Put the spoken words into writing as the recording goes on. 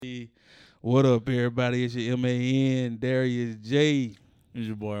What up, everybody? It's your MAN, Darius J. It's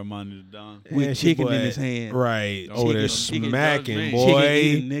your boy Armando the Don. With chicken in his hand. Right. Oh, they're chicken, smacking, chicken, boy. Chicken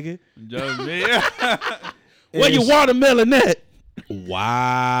eating, nigga. Just me. Where your watermelon at? Wow.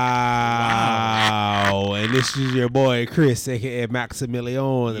 And this is your boy Chris, aka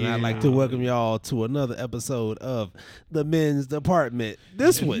Maximilian, and I'd like to welcome y'all to another episode of The Men's Department.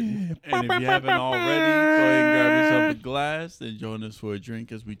 This one. And if you haven't already, go ahead and grab yourself a glass and join us for a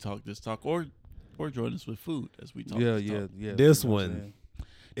drink as we talk this talk, or join us with food as we talk this talk. This one.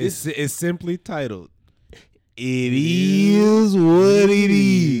 It's simply titled, It Is What It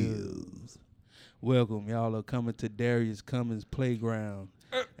Is. Welcome. Y'all are coming to Darius Cummins Playground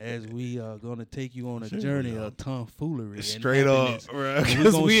as we are going to take you on a journey of tomfoolery. Straight up, bro.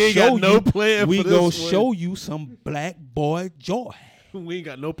 because we ain't got no plan for this. We going to show you some black boy joy. We ain't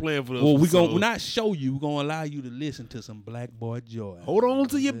got no plan for this. Well, we going to not show you. We're going to allow you to listen to some black boy joy. Hold on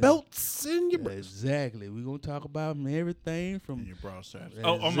to your belts and your Exactly. We're going to talk about everything from Your bra straps.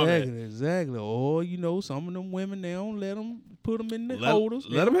 Exactly. Or, some of them women, they don't let them put them in the holders.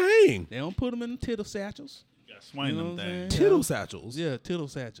 Let them hang. They don't put them in the tittle satchels. You gotta swing them things. Tittle satchels? Yeah, tittle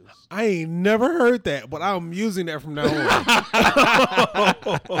satchels. I ain't never heard that, but I'm using that from now on.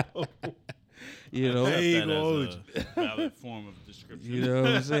 That as a valid form of description. You know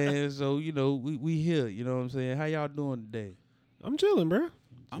what I'm saying? So, we here. You know what I'm saying? How y'all doing today? I'm chilling, bro.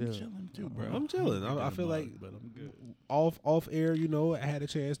 I'm chilling too, bro. I'm chilling. I feel like but I'm good. off air, I had a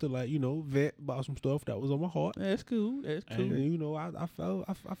chance to vent about some stuff that was on my heart. That's cool. And I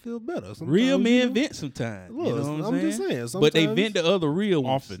feel better. Sometimes, real men vent sometimes. Look, you know what I'm saying? just saying. But they vent to other real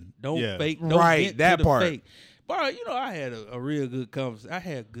ones. Often. Don't fake. Don't Right, vent that to the part. fake. But I had a real good conversation. I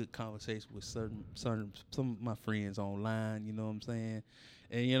had good conversation with some of my friends online. You know what I'm saying?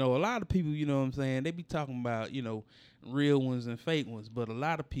 And a lot of people, you know what I'm saying, they be talking about real ones and fake ones. But a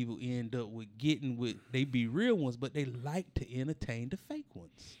lot of people end up they be real ones, but they like to entertain the fake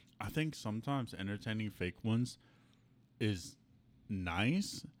ones. I think sometimes entertaining fake ones is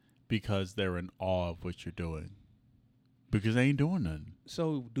nice because they're in awe of what you're doing. Because they ain't doing nothing.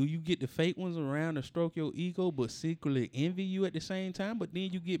 So do you get the fake ones around to stroke your ego but secretly envy you at the same time? But then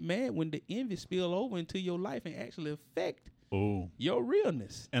you get mad when the envy spill over into your life and actually affect your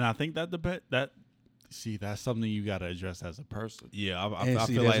realness. And I think that's something you got to address as a person. Yeah, I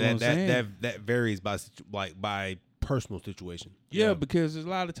feel like that varies by personal situation. Yeah, because there's a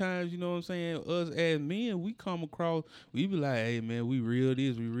lot of times, us as men, we come across, we be like, hey man, we real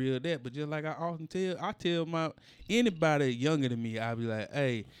this, we real that. But just like I often tell anybody younger than me, I be like,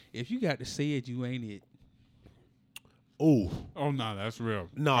 hey, if you got to say it, you ain't it. Oh no, that's real.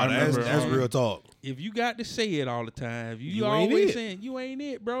 No, that's real talk. If you got to say it all the time, if you ain't always it. saying you ain't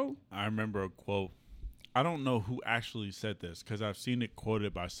it, bro. I remember a quote. I don't know who actually said this because I've seen it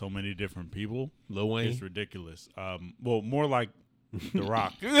quoted by so many different people. Lil Wayne? It's ridiculous. Well, more like The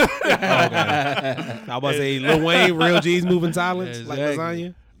Rock. I was about to say Lil Wayne, real G's moving silence like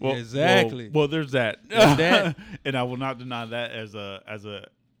lasagna. Well, exactly. Well, there's that. That. And I will not deny that as a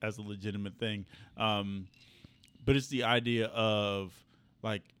legitimate thing. But it's the idea of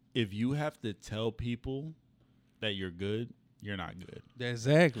if you have to tell people that you're good, you're not good.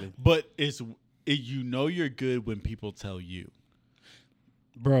 Exactly. But you're good when people tell you,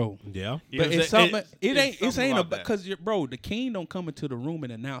 bro. Yeah, but it's something. It ain't about because the king don't come into the room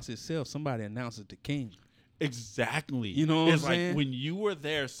and announce itself. Somebody announces the king. Exactly. You know what it's I'm saying? Like when you were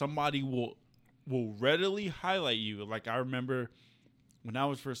there, somebody will readily highlight you. Like I remember when I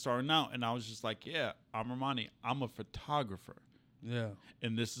was first starting out, and I was just like, "Yeah, I'm Armani. I'm a photographer. Yeah,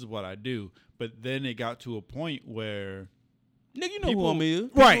 and this is what I do." But then it got to a point where, nigga, you know who I'm is,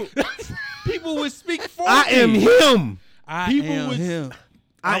 right? People would speak for I me. am him. I am him.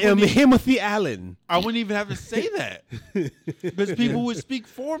 I am Timothy Allen. I wouldn't even have to say that because people would speak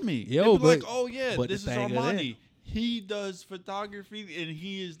for me. Yo, they'd be like, "Oh yeah, but this is Armani. He does photography, and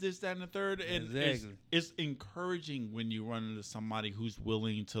he is this, that, and the third." And it's encouraging when you run into somebody who's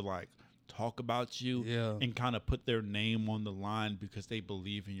willing to talk about you and kind of put their name on the line because they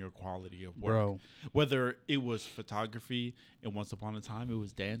believe in your quality of work. Bro. Whether it was photography and once upon a time it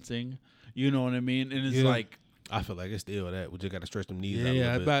was dancing, you know what I mean? And it's I feel like it's still that. We just got to stretch them knees out a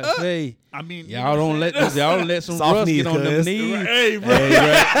Yeah, I little was bit. about to say. I mean, y'all don't let some Soft rust knees, get on them cuz. knees. Hey, bro.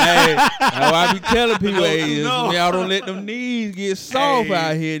 Hey, how I be telling people, No. y'all don't let them knees get soft Hey,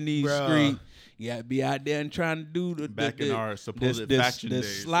 out here in these bruh. streets. You got to be out there and trying to do in our supposed faction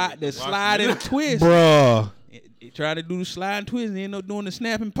days. the slide and twist. Bruh. Try to do the slide and twist and end up doing the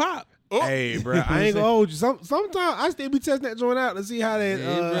snap and pop. Hey, bro, I ain't gonna hold you. Sometimes I still be testing that joint out to see how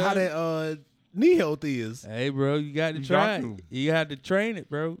that knee health is. Hey, bro, you got to try it. You got to train it,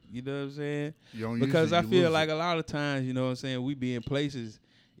 bro. You know what I'm saying? Because I feel like a lot of times, you know what I'm saying, we be in places,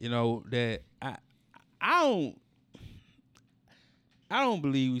 you know, that I don't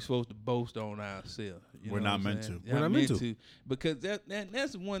believe we're supposed to boast on ourselves. We're not meant to. We're not meant to. Because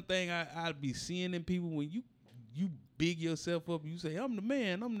that's one thing I be seeing in people when you big yourself up. You say, I'm the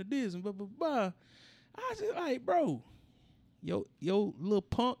man, I'm the this, and blah, blah, blah. I just like, bro, your little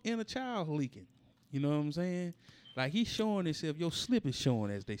punk inner child leaking. You know what I'm saying? Like, he's showing himself. Your slip is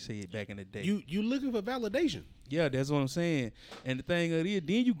showing, as they say it back in the day. You looking for validation. Yeah, that's what I'm saying. And the thing of it is,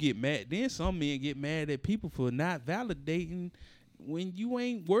 then you get mad. Then some men get mad at people for not validating when you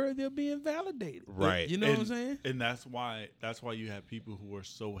ain't worthy of being validated. Right. You know what I'm saying? And that's why you have people who are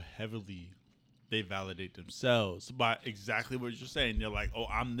so heavily, they validate themselves by exactly what you're saying. They're like, oh,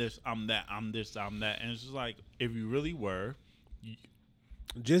 I'm this, I'm that, I'm this, I'm that. And it's just like, if you really were,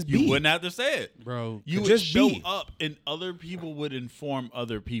 you wouldn't have to say it. Bro. You would show up and other people would inform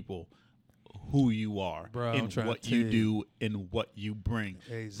other people who you are, bro, and what you do and what you bring.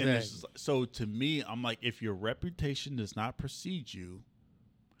 Exactly. And so to me, I'm like, if your reputation does not precede you,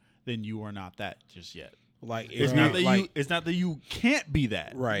 then you are not that just yet. Like, it's not that you can't be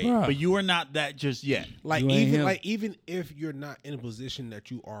that, right? But you are not that just yet. Like, even if you're not in a position that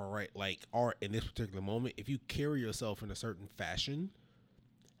you are are in this particular moment, if you carry yourself in a certain fashion,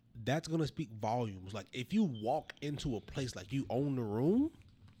 that's gonna speak volumes. Like, if you walk into a place like you own the room,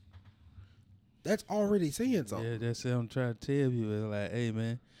 that's already saying something. Yeah, that's what I'm trying to tell people. It's like, hey,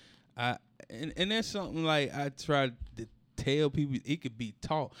 man, and that's something like I try to tell people. It could be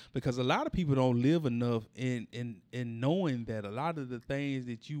taught, because a lot of people don't live enough in knowing that a lot of the things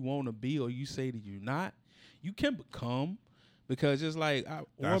that you want to be or you say that you're not, you can become. Because it's like,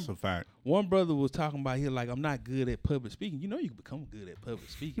 that's a fact. One brother was talking about here, like, I'm not good at public speaking. You know, you can become good at public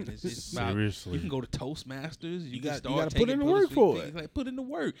speaking. It's just seriously. You can go to Toastmasters. You got to put in the work for it. Like, put in the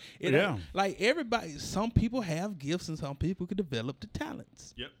work. Like, everybody, some people have gifts and some people can develop the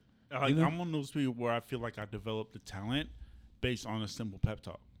talents. Yep. Like, I'm one of those people where I feel like I developed the talent based on a simple pep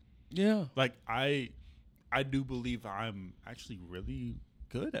talk. Yeah. Like, I do believe I'm actually really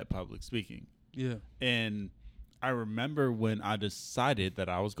good at public speaking. Yeah. And I remember when I decided that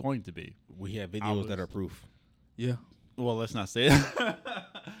I was going to be. We have videos that are proof. Yeah. Well, let's not say it.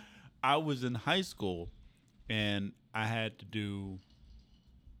 I was in high school, and I had to do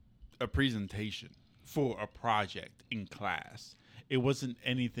a presentation for a project in class. It wasn't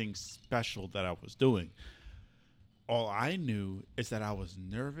anything special that I was doing. All I knew is that I was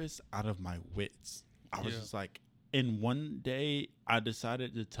nervous out of my wits. I was just like, and one day I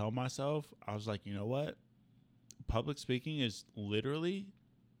decided to tell myself, I was like, you know what? Public speaking is literally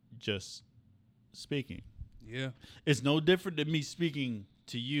just speaking. Yeah. It's no different than me speaking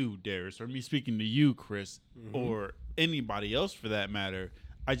to you, Darius, or me speaking to you, Chris, or anybody else for that matter.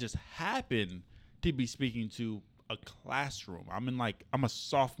 I just happen to be speaking to a classroom. I'm a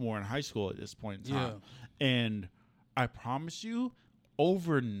sophomore in high school at this point in time. Yeah. And I promise you,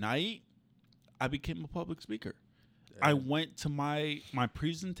 overnight, I became a public speaker. Yeah. I went to my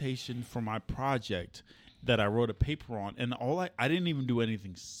presentation for my project that I wrote a paper on, and I didn't even do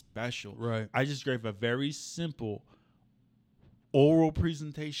anything special. Right. I just gave a very simple oral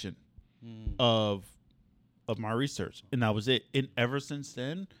presentation of my research, and that was it. And ever since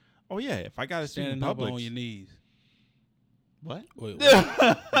then, if I got to speak in public, on your knees. What? Wait.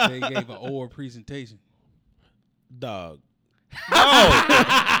 They gave an oral presentation. Dog. No.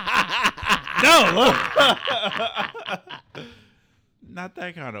 No. Not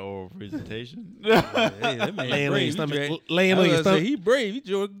that kind of oral presentation. Hey, that man laying on your stomach. Laying on your stomach. He brave. He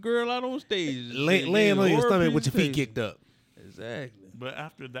drew a girl out on stage. Laying on your stomach with your feet kicked up. Exactly. But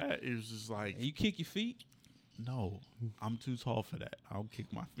after that, it was just like, you kick your feet? No, I'm too tall for that. I don't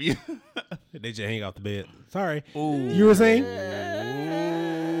kick my feet. They just hang off the bed. Sorry. Ooh. You were saying?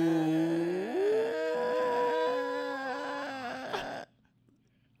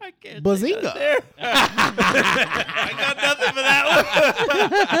 Bazinga. I got nothing for that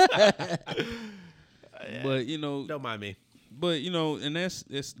one. But, don't mind me. But, and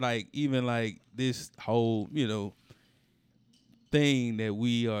it's like, even like this whole, thing that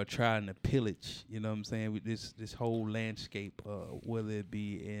we are trying to pillage, you know what I'm saying, with this whole landscape, whether it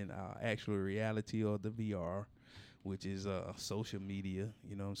be in actual reality or the VR, which is social media,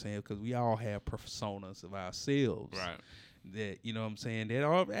 you know what I'm saying, because we all have personas of ourselves. Right. That, you know what I'm saying, that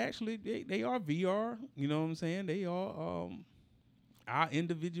are actually, they are VR, you know what I'm saying, they are our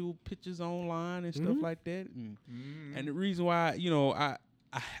individual pictures online and stuff like that. And the reason why,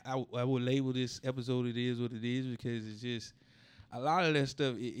 I would label this episode It Is What It Is, because it's just, a lot of that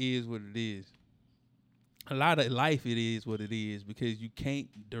stuff, it is what it is. a lot of life, it is what it is because you can't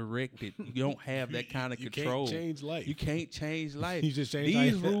direct it. You don't have that kind of control. You can't change life. You can't change life. You just change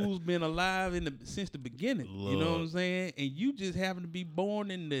These life. rules been alive since the beginning. You know what I'm saying? And you just happen to be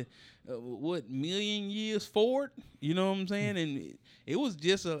born in the million years forward. You know what I'm saying? And it was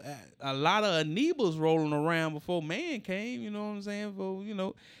just a lot of amoebas rolling around before man came. You know what I'm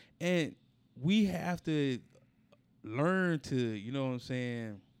saying? And we have to learn to, you know what I'm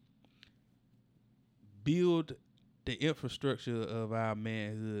saying, build the infrastructure of our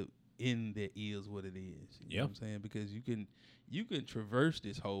manhood in that is what it is. You know what I'm saying? Because you can traverse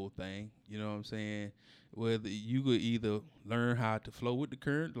this whole thing, you know what I'm saying? Whether you could either learn how to flow with the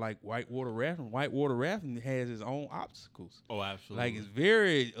current, like whitewater rafting. Whitewater rafting has its own obstacles. Oh, absolutely. Like it's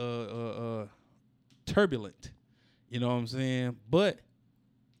very turbulent. You know what I'm saying? But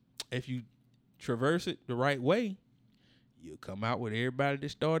if you traverse it the right way, you'll come out with everybody that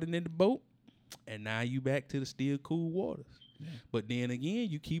started in the boat. And now you back to the still cool waters. Yeah. But then again,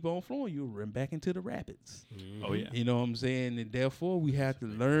 you keep on flowing, you'll run back into the rapids. Mm-hmm. Oh, yeah. You know what I'm saying? And therefore, we have to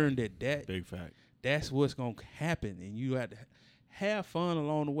learn that big fact. That's what's going to happen. And you have to have fun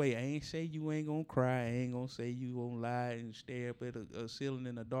along the way. I ain't say you ain't going to cry. I ain't going to say you going to lie and stare up at a ceiling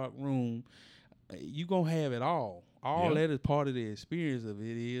in a dark room. You going to have it all. All that is part of the experience of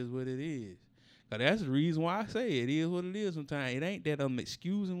it is what it is. Because that's the reason why I say it is what it is sometimes. It ain't that I'm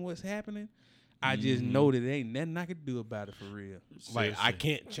excusing what's happening. I just know that there ain't nothing I can do about it for real. Like, I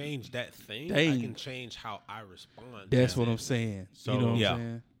can't change that thing. I can change how I respond. That's what I'm saying. So, you know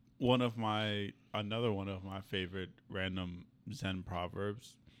what I'm saying? Another one of my favorite random Zen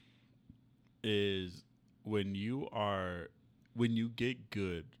proverbs is when you get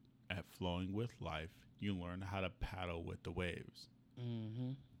good at flowing with life, you learn how to paddle with the waves.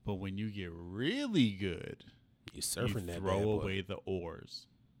 Mm-hmm. But when you get really good, you throw away the oars.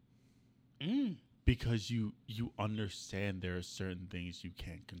 Because you understand there are certain things you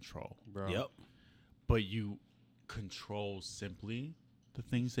can't control. Bro. Yep. But you control simply the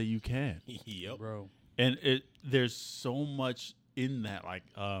things that you can. Yep. Bro. And there's so much in that. Like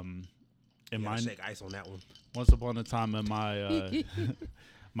in my shake ice on that one. Once upon a time in my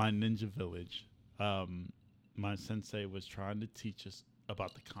my ninja village, my sensei was trying to teach us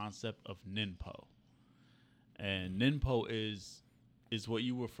about the concept of ninpo. And ninpo is what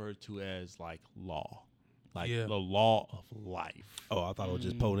you refer to as like law, like the law of life. Oh, I thought it was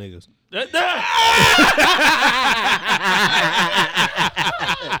just po niggas.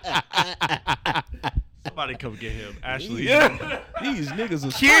 Somebody come get him, Ashley. These niggas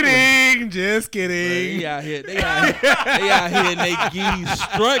are kidding, just kidding. They out here and they geese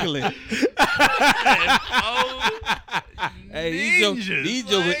struggling. Hey, these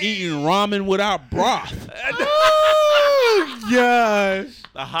jokers eating ramen without broth. Oh gosh.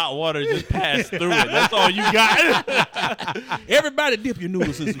 The hot water just passed through it. That's all you got. Everybody dip your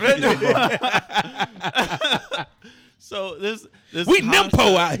noodles in some chicken broth. So this we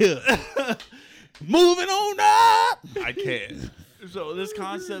nimpo out here. Moving on up. I can't. So this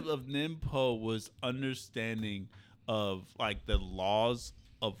concept of ninpo was understanding of like the laws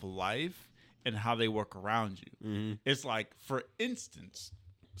of life and how they work around you. Mm-hmm. It's like, for instance,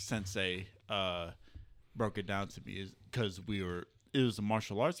 Sensei broke it down to me is because it was a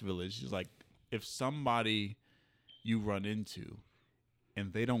martial arts village. He's like, if somebody you run into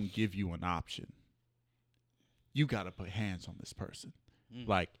and they don't give you an option, you got to put hands on this person.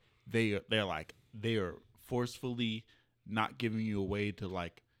 Like they are forcefully not giving you a way to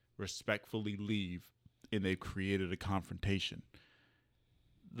like respectfully leave, and they've created a confrontation.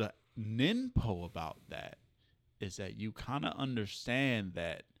 The ninpo about that is that you kind of understand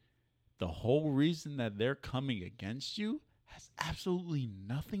that the whole reason that they're coming against you has absolutely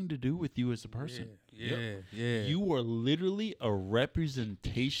nothing to do with you as a person. Yeah. You are literally a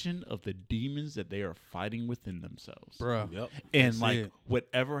representation of the demons that they are fighting within themselves. Bro. Yep. And like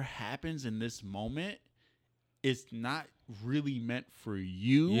whatever happens in this moment, it's not really meant for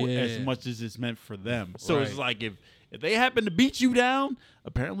you as much as it's meant for them. So it's like if they happen to beat you down,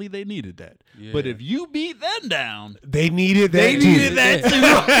 apparently they needed that. Yeah. But if you beat them down, they needed that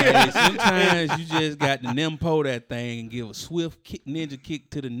too. Sometimes you just got to nimpo that thing and give a swift ninja kick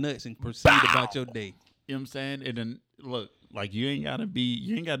to the nuts and proceed about your day. You know what I'm saying? And then look, like you ain't gotta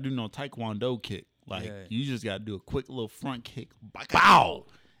do no taekwondo kick. Like you just gotta do a quick little front kick. Bow.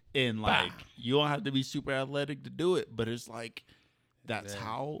 And like you don't have to be super athletic to do it, but it's like that's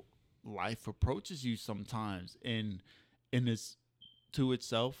how life approaches you sometimes. And it's to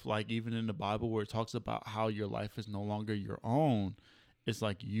itself, like even in the Bible where it talks about how your life is no longer your own, it's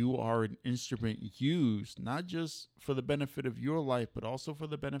like you are an instrument used not just for the benefit of your life, but also for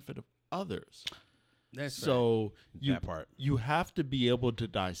the benefit of others. That's so right. That part. You have to be able to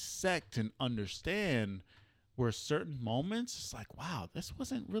dissect and understand where certain moments it's like, wow, this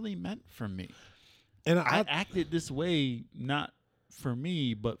wasn't really meant for me. And I acted this way not for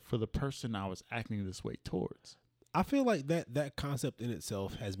me, but for the person I was acting this way towards. I feel like that concept in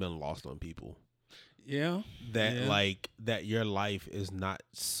itself has been lost on people. Yeah. That your life is not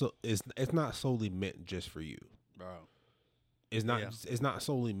it's not solely meant just for you. Bro. It's not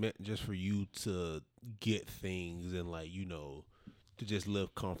solely meant just for you to get things and like, to just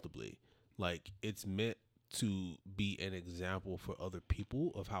live comfortably. Like it's meant to be an example for other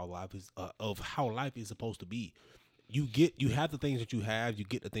people of how life is supposed to be. You have the things that you have, you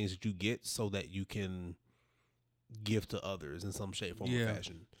get the things that you get so that you can give to others in some shape, form, or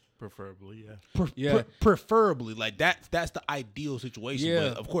fashion. Preferably, Preferably, like that's the ideal situation. Yeah,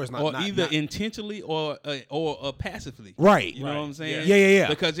 but of course not. Or not, either not, intentionally or passively. Right. You know what I'm saying? Yeah.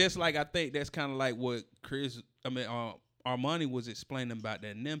 Because just like I think that's kind of like what Armani was explaining about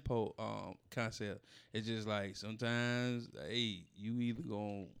that NIMPO concept. It's just like sometimes, hey, you either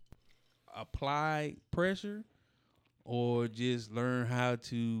gonna apply pressure or just learn how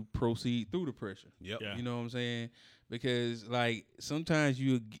to proceed through the pressure. Yep. Yeah. You know what I'm saying? Because like sometimes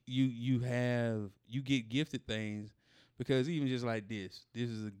you get gifted things because even just like this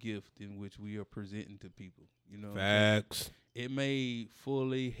is a gift in which we are presenting to people. You know, facts. It may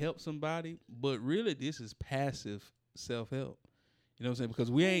fully help somebody, but really this is passive self-help. You know what I'm saying?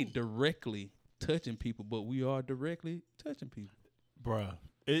 Because we ain't directly touching people, but we are directly touching people. Bruh.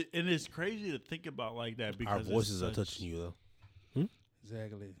 And it's crazy to think about like that because our voices are touching you though.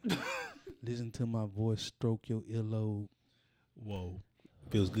 Exactly. Listen to my voice stroke your earlobe. Whoa.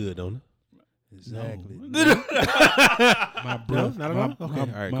 Feels good, don't it? Exactly. No. My breath, not at all? Okay. All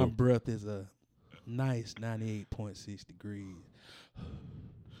right, my cool. breath is a nice 98.6 degrees.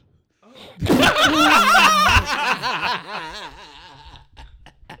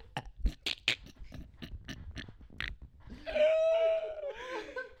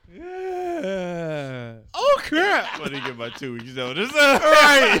 Oh crap! I'm gonna get my 2 weeks notice. All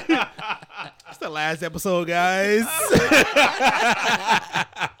right. It's the last episode, guys.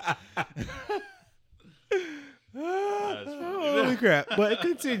 Holy crap. But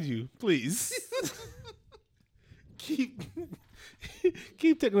continue, please. Keep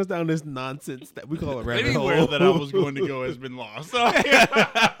taking us down this nonsense that we call a rabbit hole. Anywhere that I was going to go has been lost.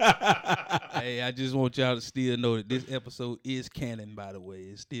 Hey, I just want y'all to still know that this episode is canon, by the way.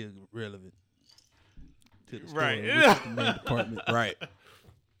 It's still relevant to the story. Right. Which is the main department. Right. That's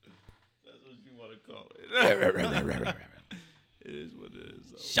what you want to call it. It is what it is.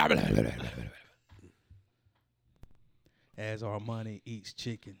 As Armani eats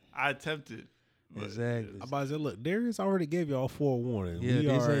chicken. I attempted. Exactly. I'm about to say, look, Darius already gave y'all forewarning. Yeah, we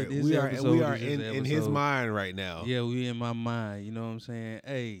are is just in his mind right now. Yeah, we in my mind. You know what I'm saying?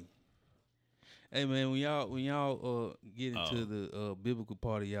 Hey man, when y'all get into the biblical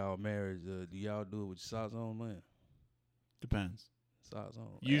part of y'all marriage, do y'all do it with your socks on, man? Depends. Socks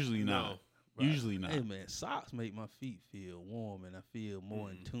on. Usually not. Right. Usually not. Hey man, socks make my feet feel warm and I feel more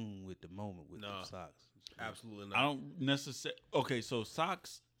in tune with the moment with the socks. Absolutely not. I don't necessarily. Okay, so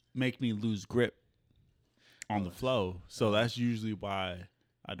socks make me lose grip on the flow, so that's usually why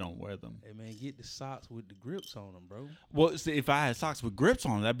I don't wear them. Hey man, get the socks with the grips on them, bro. Well, see, if I had socks with grips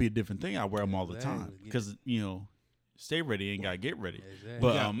on, that'd be a different thing. I wear them all the time because stay ready ain't gotta get ready. Exactly.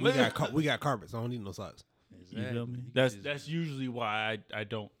 But we got carpets. I don't need no socks. You feel me? That's usually why I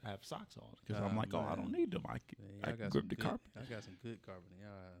don't have socks on because I'm like, I don't need them. I can grip the carpet. I got some good carpet in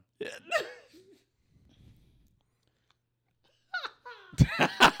y'all.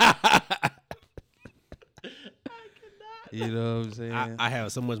 You know what I'm saying? I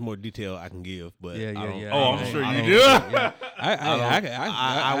have so much more detail I can give, but yeah. Oh, I'm sure you do.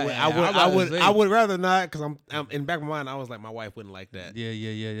 I would rather not because I'm in the back of my mind. I was like, my wife wouldn't like that.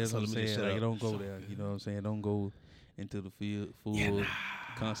 Yeah. That's So what I'm let me just saying. shut Like, up. don't go there. You know what I'm saying? Don't go into the full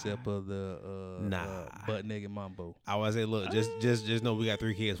concept of the butt naked mambo. I would say, look, just know we got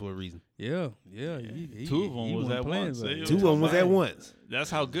 3 kids for a reason. Yeah. 2 of them was at once. 2 of them was at once. That's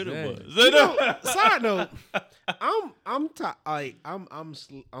how good it was. Side note, I'm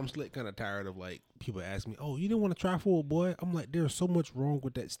slick kind of tired of like people ask me, "Oh, you didn't want to try for a boy?" I'm like, there's so much wrong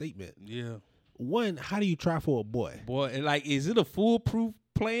with that statement. Yeah. One, how do you try for a boy? Boy, like, is it a foolproof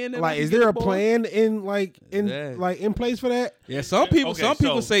plan? Like, is there a plan in place for that? Yeah, some people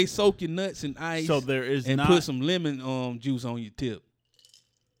Okay, say soak your nuts in ice. So there is and not put some lemon juice on your tip.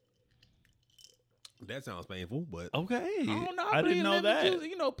 that sounds painful, but okay. I don't know. I didn't know that. Juice.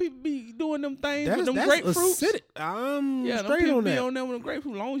 You know, people be doing them things with them grapefruits. Acidic. I'm Yeah, straight them on be that. on them with them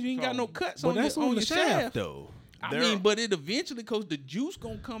grapefruit. As long as you ain't got no cuts But on that's your, on on the your shaft, though. I mean, but it eventually, cause the juice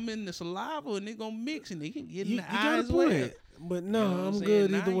gonna come in the saliva and it gonna mix and it can get in the eyes as well. But no, You know what I'm I'm good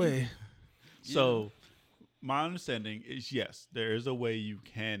saying? either Now way. So, my understanding is yes, there is a way you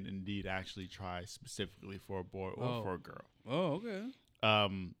can indeed actually try specifically for a boy or for a girl. Oh,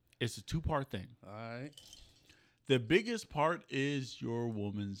 okay. It's a 2-part thing. All right. The biggest part is your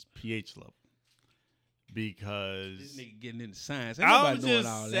woman's pH level, because This nigga getting into science. Ain't I'm nobody doing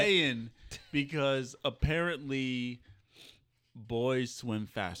all just that. saying because apparently boys swim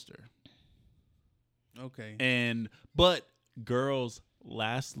faster, Okay. but girls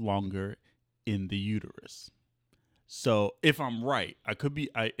last longer in the uterus. So if I'm right, I could be.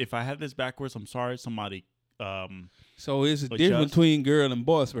 If I have this backwards, I'm sorry. Somebody. So it's a difference between girl and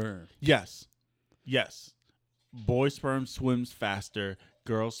boy sperm. Yes. Boy sperm swims faster.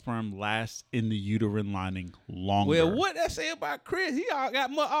 Girl sperm lasts in the uterine lining longer. Well, what that say about Chris? He all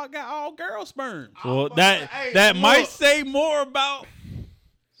got all girl sperm. Well, that might say more about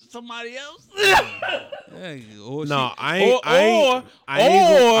somebody else. No, I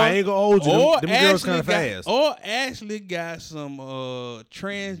ain't gonna hold you. Them girls kind of fast. Or Ashley got some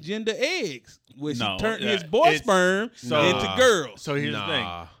transgender eggs, where she turned his boy it's- sperm into girls. So here's the thing.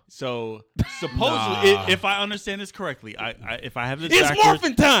 So supposedly, if I understand this correctly, if I have this It's backwards,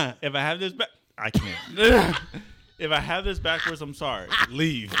 morphin' time. if I have this I can't. If I have this backwards, I'm sorry.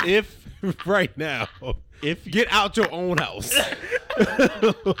 Leave If right now. if Get out your own house.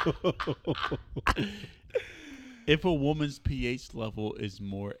 if a woman's pH level is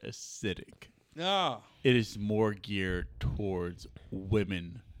more acidic, No. it is more geared towards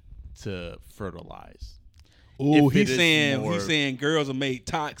women to fertilize. Oh, If it he's is saying more- he's saying girls are made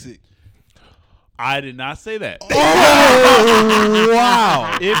toxic. I did not say that. Oh,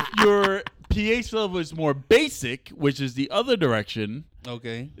 wow. If your pH level is more basic, which is the other direction,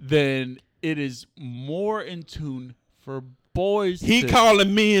 Okay. then it is more in tune for boys. He to-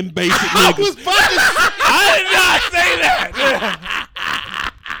 calling men basic niggas. I did not say that.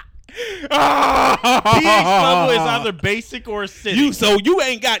 pH level is either basic or acidic. You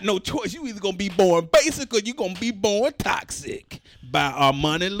ain't got no choice. You either gonna be born basic or you gonna be born toxic by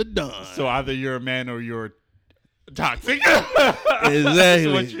Armani LaDon. So either you're a man or you're toxic.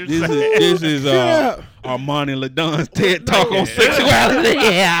 Exactly. what you're This is Armani LaDon's TED Talk on sexuality.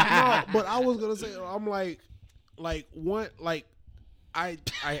 No, but I was gonna say, I'm like one, like I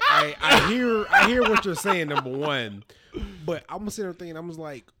hear what you're saying. Number one, but I'm sitting there thinking, I'm just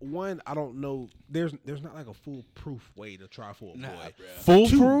like, one, I don't know. There's not like a foolproof way to try for a boy.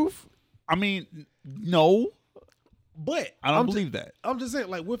 Foolproof? I mean, no. But I don't believe that. I'm just saying,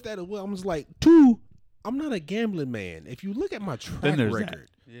 like with that as well. I'm just like, two, I'm not a gambling man. If you look at my track there's record,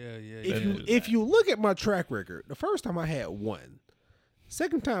 Yeah. if you look at my track record, the first time I had one,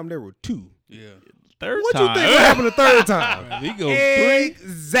 second time there were two. Yeah. Third What time. you think will happen the third time? He go three.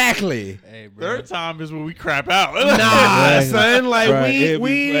 Exactly. Hey, bro. Third time is when we crap out. Nah, Exactly. son. Like Right.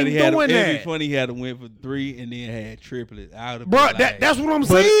 we ain't It'd doing be that. funny he had to win for 3 and then had triplets. Bro, that's what I'm But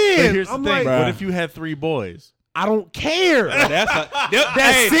saying. here's the I'm thing. like, What if you had 3 boys? I don't care.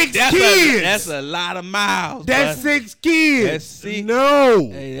 That's 6 kids. That's a lot of miles. That's bro. 6 kids. That's 6. No.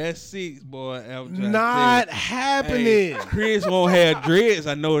 Hey, that's 6, boy. I'm trying to Not tell you. happening. Hey, Chris won't have dreads.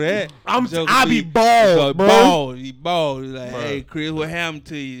 I know that. I be bald, bro. He bald. He's like, Bro. hey, Chris, what happened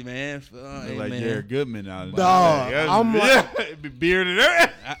to you, man? Hey, Like man. Jared Goodman out of Dog, I'm like, be bearded.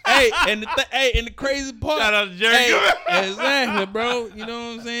 Hey, and the crazy part. Shout out to Jared Goodman. Exactly, bro. You know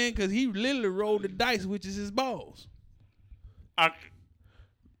what I'm saying? Because he literally rolled the dice, which is his balls.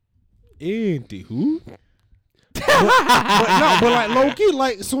 Anywho. but like low key,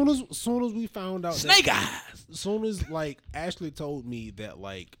 like soon as we found out Snake eyes. soon as like Ashley told me that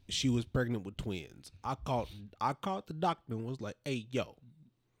like she was pregnant with twins, I called the doctor and was like, "Hey, yo,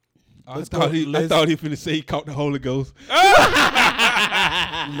 I thought he finna say he caught the Holy Ghost.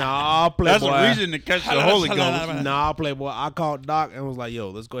 nah, playboy. That's a reason to catch the Holy Ghost. Nah, playboy. I called Doc and was like, "Yo,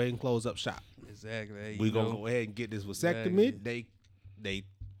 let's go ahead and close up shop. Exactly. We gonna go ahead and get this vasectomy." Exactly. They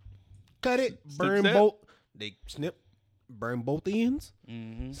cut it, burn Snip. both. They snip, burn both ends.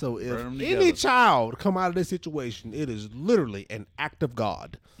 Mm-hmm. So if Burn 'em any together. child come out of this situation, it is literally an act of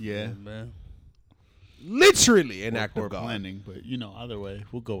God. Yeah. Man. Literally an act Or of God. planning, but either way,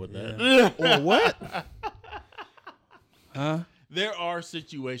 we'll go with that. Or what? Huh? There are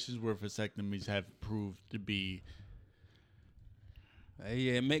situations where vasectomies have proved to be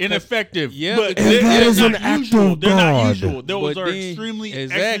ineffective. Yeah, but that is an not usual. They're not usual. Those But are then- extremely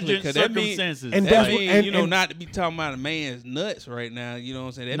exactly, exigent 'cause that mean- circumstances. and That that's mean, what- you know, and- not to be talking about a man's nuts right now. You know what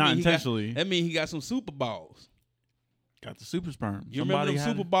I'm saying? That Not mean he intentionally. That mean he got some super balls. Got the super sperm. You remember them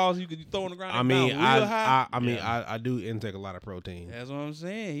super balls you could throw on the ground? I and mean, bounce real high? I do intake a lot of protein. That's what I'm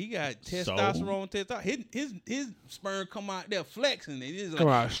saying. He got So? testosterone. His sperm come out there flexing. It is Come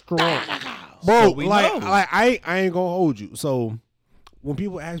like, on, strong, bro. So we like know. I ain't gonna hold you. So when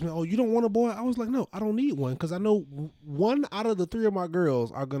people ask me, "Oh, you don't want a boy?" I was like, "No, I don't need one," because I know one out of the 3 of my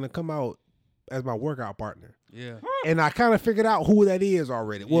girls are gonna come out as my workout partner. yeah, And I kind of figured out who that is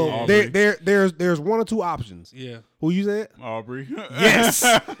already. Well, Yeah. there's 1 or 2 options. yeah. Who you said? Aubrey. Yes,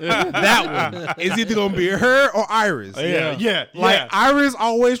 that one. It's either gonna be her or Iris. Yeah. Like Iris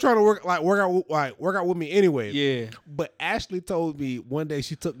always trying to work out with me anyway. Yeah. But Ashley told me one day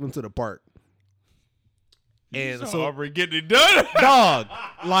she took them to the park. And so Aubrey getting it done. dog,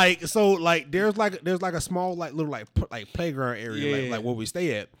 there's a small little playground area Yeah. like where we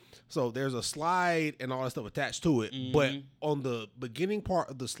stay at. So there's a slide and all that stuff attached to it. Mm-hmm. But on the beginning part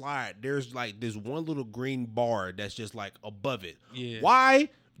of the slide, there's like this one little green bar that's just like above it. Yeah. Why?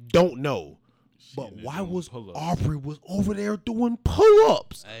 Don't know. But in why there doing was pull-ups. Aubrey was over there doing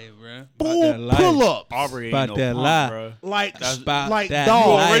pull-ups? Hey, bro. Full pull-ups. Aubrey ain't About no that punk, lie. bro. Like, about like that dog.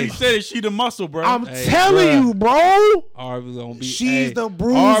 You life. already said it. She the muscle, bro. I'm Hey, telling bruh. you, bro. Aubrey gonna be. She's the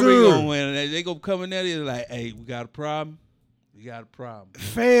bruiser. Aubrey gonna win. They gonna come in there. They're like, hey, we got a problem. We got a problem.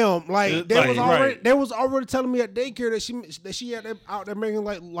 Fam, like It's they like, was already right. they was already telling me at daycare that she had them out there making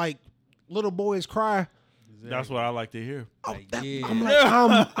like little boys cry. That's what I like to hear. Like, That- yeah. I'm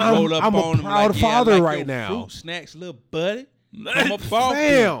like I'm Roll up a on them proud like, yeah, father like right your now. Fruit snacks, little buddy. I'm a ball.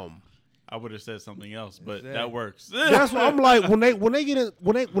 Fam, I would have said something else, but Exactly. that works. that's what I'm like when they get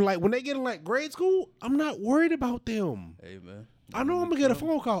in like grade school. I'm not worried about them. Hey man. I know I'm gonna get a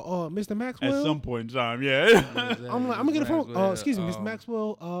phone call. Mr. Maxwell. At some point in time, yeah. I'm gonna get a phone. Maxwell, Excuse me, Mr.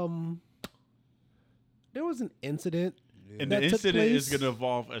 Maxwell. There was an incident. And that the took incident is place. going to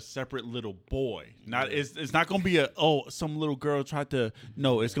involve a separate little boy. Not it's not going to be some little girl tried to.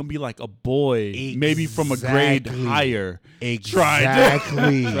 No, it's going to be like a boy, maybe from a grade Exactly. higher.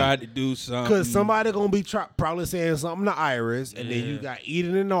 Exactly. Tried to do something. Because somebody gonna be probably saying something to Iris, and then you got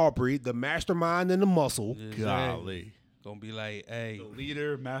Eden and Aubrey, the mastermind and the muscle. Golly. Gonna be like, hey. The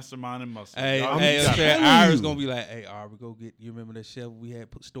leader, mastermind, and muscle. Hey, Y'all hey, got I'm it. saying telling Iris you. gonna be like, hey, Aubrey, go get. You remember that shelf we had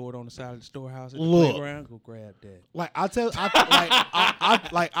stored on the side of the storehouse at the Look. playground? Go grab that. Like I tell Seriously,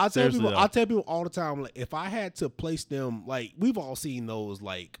 people, though. I tell people all the time, like if I had to place them, like we've all seen those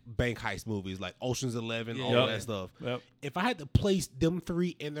like bank heist movies, like Ocean's 11, all Yep. that stuff. Yep. If I had to place them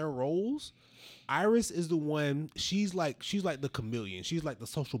 3 in their roles, Iris is the one. She's like the chameleon. She's like the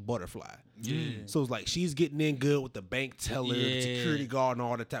social butterfly. Yeah. So it's like she's getting in good with the bank teller, the Yeah. security guard, and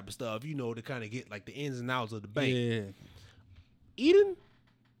all that type of stuff. You know, to kind of get like the ins and outs of the bank. Yeah. Eden,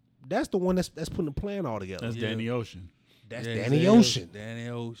 that's the one that's putting the plan all together. That's Danny Ocean. That's Yeah, Danny Danny Ocean. Danny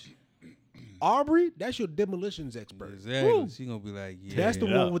Ocean. Aubrey, that's your demolitions expert. Exactly. Woo. She gonna be like, yeah. That's the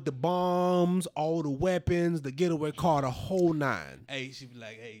Yeah. one with the bombs, all the weapons, the getaway car, the whole 9. Hey, she be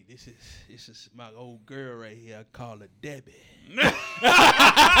like, hey, this is my old girl right here. I call her Debbie.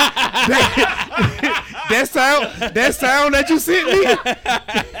 That sound that you sent me,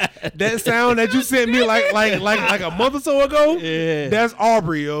 that sound that you sent me like a month or so ago. Yeah. That's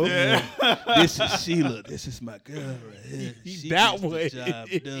Aubrey, yo. This is Sheila. This is my girl right here. She That gets the way. job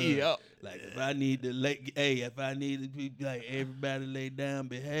done. Yep. Like if I need to be like everybody lay down,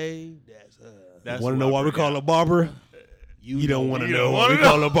 behave. That's her. That's Want to what know I why we forgot. call her Barbara? You don't want to you know don't why wanna we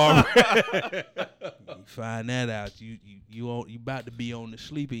call her Barbara. You find that out. You about to be on the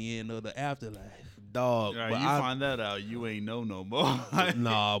sleepy end of the afterlife. Dog. Right, but you I- find that out, you ain't no more.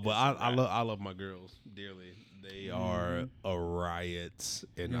 Nah, but I love my girls dearly. They are a riot,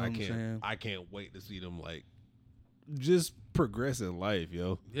 and You know what I'm saying? I can't wait to see them like just progress in life,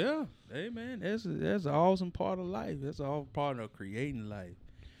 yo. Yeah, hey man, that's an awesome part of life. That's all part of creating life.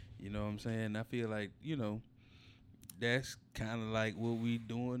 You know what I'm saying? I feel like that's kind of like what we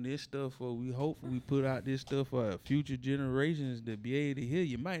doing this stuff for. We hopefully put out this stuff for future generations to be able to hear.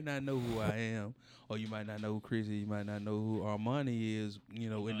 You might not know who I am, or you might not know who Chris is. You might not know who Armani is. You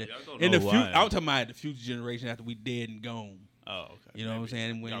know, in the future, I'm talking about the future generation after we dead and gone. Oh, okay. You know what I'm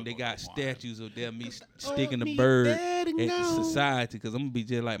saying? When Y'all they gonna got go wild. statues of them, me sticking the me bird dead at and gone. society, because I'm gonna be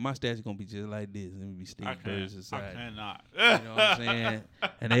just like my statue gonna be just like this. I'm gonna be I sticking bird can't. society. I cannot. You know what I'm saying?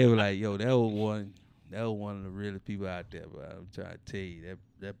 And they were like, "Yo, that was one of the really people out there." But I'm trying to tell you,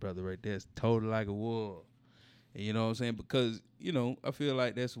 that brother right there is totally like a wolf. And you know what I'm saying? Because, you know, I feel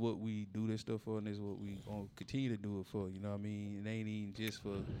like that's what we do this stuff for, and that's what we gonna continue to do it for. You know what I mean? It ain't even just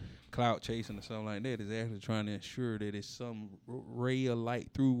for clout chasing or something like that. It's actually trying to ensure that it's some ray of light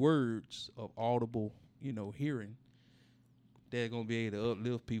through words of audible, you know, hearing. They're gonna be able to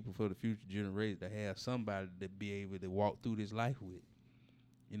uplift people for the future generation, to have somebody to be able to walk through this life with.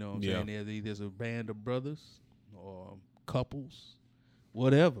 You know what I'm saying? There's either a band of brothers or couples,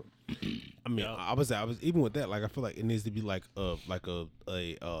 whatever. I mean, I was even with that. Like, I feel like it needs to be like a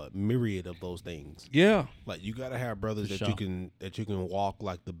myriad of those things. Yeah, like you gotta have brothers that you can walk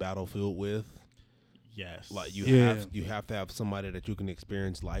like the battlefield with. Yes, like you have to have somebody that you can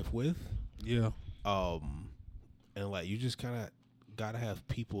experience life with. Yeah. And like you just kind of gotta have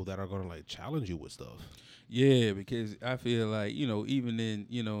people that are gonna like challenge you with stuff. Yeah, because I feel like, you know, even in,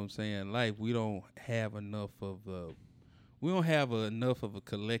 you know what I'm saying, life, we don't have enough of a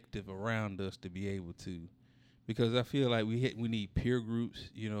collective around us to be able to, because I feel like we need peer groups.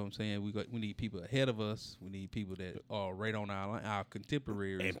 You know what I'm saying? We need people ahead of us. We need people that are right on our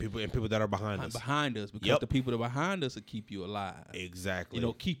contemporaries, and people that are behind us. Because the people that are behind us will keep you alive. Exactly. You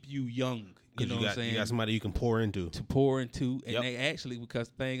know, keep you young. You know what I'm saying? You got somebody you can pour into. And they actually, because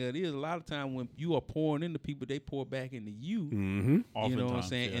the thing of it is, a lot of time when you are pouring into people, they pour back into you. Mm-hmm. You know what I'm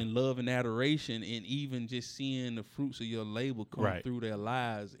saying? And love and adoration, and even just seeing the fruits of your labor come through their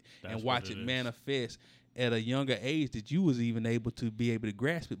lives. That's and watch it manifest at a younger age, that you was even able to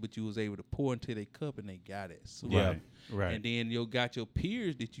grasp it, but you was able to pour into their cup and they got it. So Right. And then you got your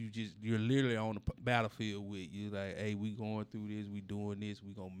peers that you're literally on the battlefield with. You like, hey, we going through this, we doing this,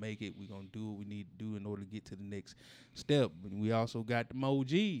 we gonna make it, we gonna do what we need to do in order to get to the next step. But we also got the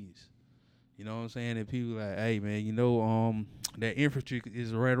OGs. You know what I'm saying? And people like, hey man, you know, that infantry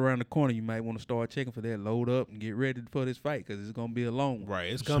is right around the corner. You might want to start checking for that. Load up and get ready for this fight, because it's gonna be a long one.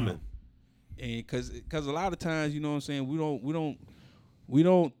 Right, it's coming. And because a lot of times, you know what I'm saying, we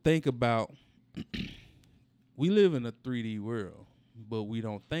don't think about. We live in a 3D world, but we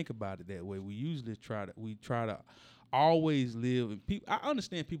don't think about it that way. We usually try to always live. And I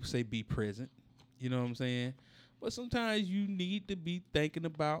understand people say be present, you know what I'm saying? But sometimes you need to be thinking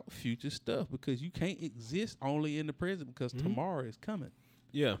about future stuff, because you can't exist only in the present, because tomorrow is coming.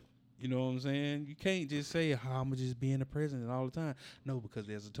 Yeah. You know what I'm saying? You can't just say, I'm going to just be in the present all the time. No, because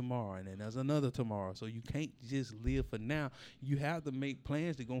there's a tomorrow, and then there's another tomorrow. So you can't just live for now. You have to make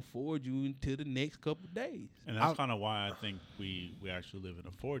plans that going to forward you into the next couple of days. And that's kind of why I think we actually live in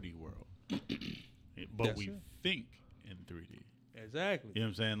a 4D world. But we think in 3D. Exactly. You know what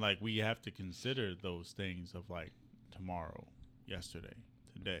I'm saying? Like, we have to consider those things of, like, tomorrow, yesterday,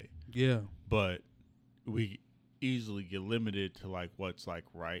 today. Yeah. But we easily get limited to like what's like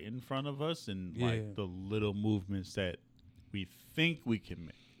right in front of us, and like the little movements that we think we can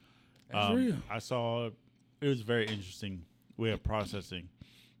make. That's real. I saw it was a very interesting way of processing,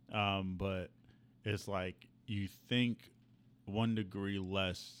 but it's like you think 1 degree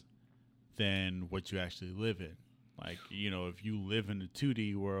less than what you actually live in. Like, you know, if you live in a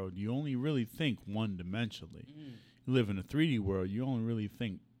 2D world, you only really think one-dimensionally. You live in a 3D world, you only really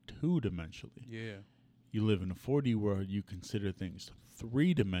think two-dimensionally. Yeah. You live in a 4D world, you consider things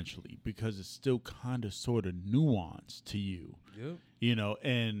three-dimensionally, because it's still kind of sort of nuanced to you. Yep. You know,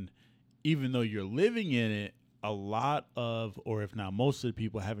 and even though you're living in it, a lot of, or if not most of the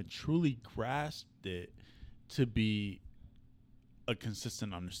people, haven't truly grasped it to be a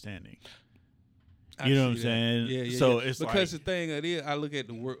consistent understanding. You know what I'm saying? Yeah. So it's because like, the thing it is, I look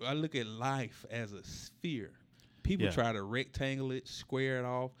at life as a sphere. People try to rectangle it, square it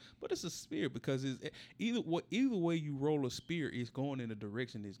off, but it's a sphere, because it's either way you roll a sphere, it's going in the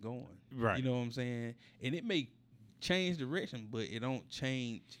direction it's going. Right. You know what I'm saying? And it may change direction, but it don't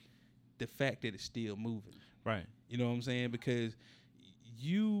change the fact that it's still moving. Right. You know what I'm saying? Because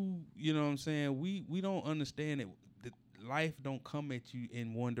you know what I'm saying? We don't understand it. Life don't come at you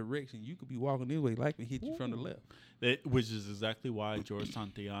in one direction. You could be walking this way, life can hit you from the left. Which is exactly why George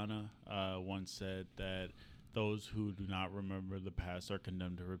Santayana once said that those who do not remember the past are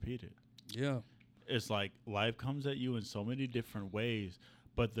condemned to repeat it. Yeah. It's like life comes at you in so many different ways,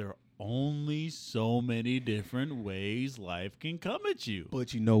 but there are only so many different ways life can come at you.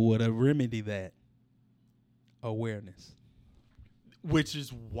 But you know what? A remedy that? Awareness. Which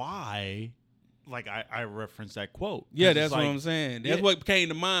is why, like, I referenced that quote. Yeah, that's what I'm saying. That's what came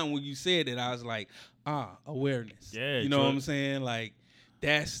to mind when you said it. I was like, awareness. Yeah. You know what I'm saying? Like,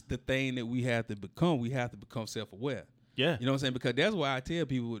 that's the thing that we have to become. We have to become self-aware. Yeah. You know what I'm saying? Because that's why I tell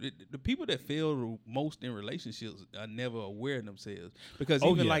people, the people that fail the most in relationships are never aware of themselves. Because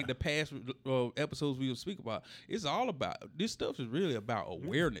even like the past episodes we will speak about, it's all about, this stuff is really about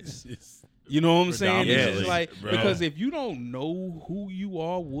awareness. You know what I'm saying? It's like, because if you don't know who you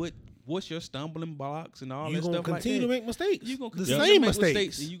are, what's your stumbling blocks and all that stuff like that. You're going to continue to make mistakes. You're going to the same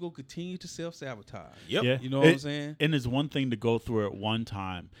mistakes. And you're going to continue to self-sabotage. Yep. Yeah. You know what I'm saying? And it's one thing to go through it one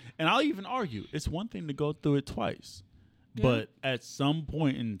time. And I'll even argue, it's one thing to go through it twice. Yeah. But at some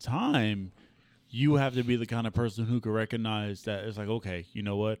point in time, you have to be the kind of person who can recognize that it's like, okay, you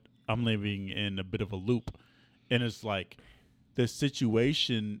know what? I'm living in a bit of a loop. And it's like, the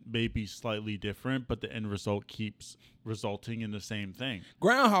situation may be slightly different, but the end result keeps resulting in the same thing.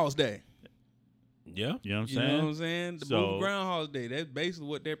 Groundhog's Day. Yeah. You know what I'm saying? You know what I'm saying? The movie Groundhog's Day. That's basically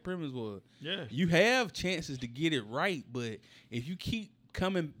what that premise was. Yeah. You have chances to get it right, but if you keep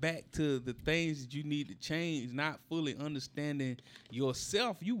coming back to the things that you need to change, not fully understanding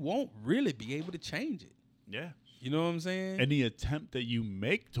yourself, you won't really be able to change it. Yeah. You know what I'm saying? Any attempt that you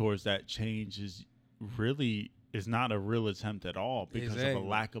make towards that change is not a real attempt at all because of a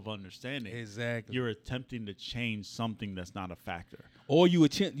lack of understanding. Exactly. You're attempting to change something that's not a factor. Or you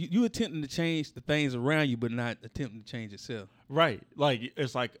attempting to change the things around you, but not attempting to change yourself. Right. Like,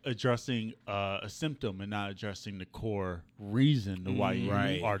 it's like addressing a symptom and not addressing the core reason to why you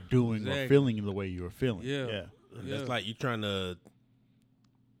are doing or feeling the way you are feeling. Yeah. It's like you're trying to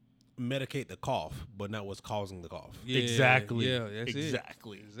medicate the cough, but not what's causing the cough. Yeah, exactly. Yeah, that's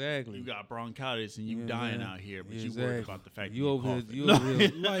exactly. It. Exactly. You got bronchitis and you dying out here, but you worried about the fact you that over coughing. here,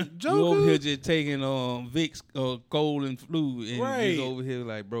 you over here just taking Vicks cold and flu, and you over here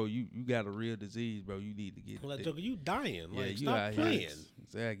like, bro, you got a real disease, bro. You need to get like, Joker, you dying. Yeah, like, you stop playing.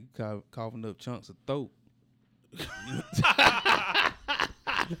 Exactly. You coughing up chunks of throat.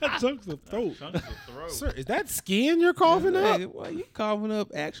 Chunks of throat. Sir, is that skin you're coughing up? Why you coughing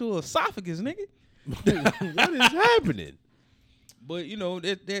up actual esophagus, nigga? What is happening? But you know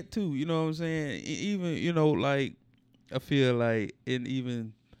that too. You know what I'm saying? Even like I feel like in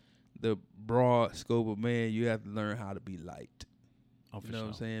even the broad scope of man, you have to learn how to be liked. You know what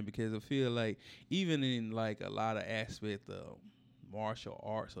I'm saying? Because I feel like even in like a lot of aspects of martial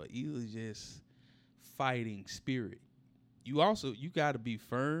arts or either just fighting spirit, you got to be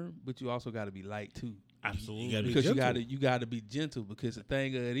firm, but you also got to be light too. Absolutely. Because you got to be gentle. Because the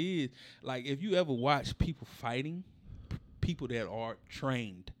thing of it is, like, if you ever watch people fighting, people that are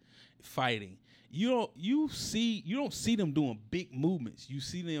trained fighting, you don't see them doing big movements. You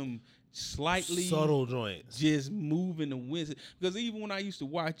see them slightly subtle joints, just moving the winds. Because even when I used to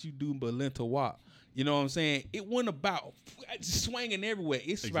watch you do Balenta Wap, you know what I'm saying? It wasn't about swinging everywhere.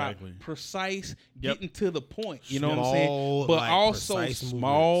 It's about precise, getting to the point. You know what I'm saying? But also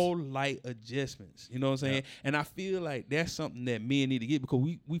small, light adjustments. You know what I'm saying? Yep. And I feel like that's something that men need to get because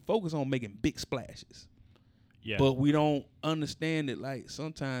we focus on making big splashes. Yeah. But we don't understand that, like,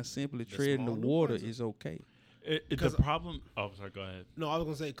 sometimes simply treading the water is okay. The problem. Oh, sorry. Go ahead. No, I was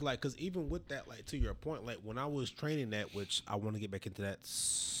gonna say, like, because even with that, like, to your point, like, when I was training that, which I want to get back into that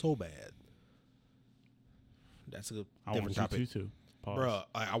so bad. That's a different topic. Too. Bro,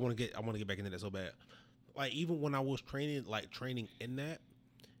 I want to get back into that so bad. Like, even when I was training in that,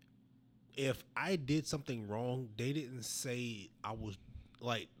 if I did something wrong, they didn't say I was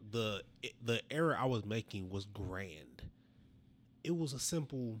like the error I was making was grand. It was a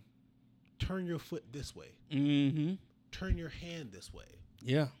simple turn your foot this way. Mm-hmm. Turn your hand this way.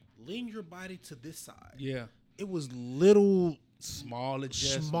 Yeah. Lean your body to this side. Yeah. It was little small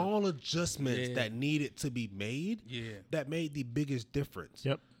adjustments that needed to be made. Yeah. That made the biggest difference.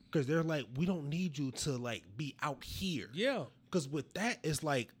 Yep. Because they're like, we don't need you to like be out here. Yeah. Because with that, it's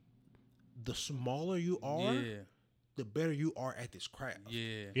like the smaller you are, the better you are at this craft.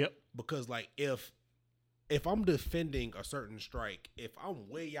 Yeah. Yep. Because like if I'm defending a certain strike, if I'm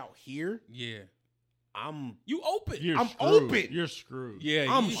way out here, you open. I'm open. You're screwed. Yeah,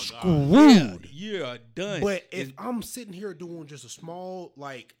 I'm screwed. You're done. But if I'm sitting here doing just a small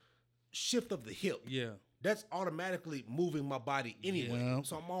like shift of the hip, that's automatically moving my body anyway. Yeah.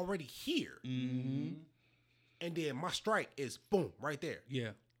 So I'm already here. Mm-hmm. And then my strike is boom right there. Yeah.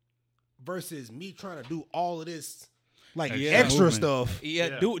 Versus me trying to do all of this like extra stuff.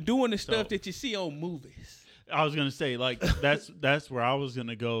 Yeah, doing the stuff that you see on movies. I was gonna say like that's where I was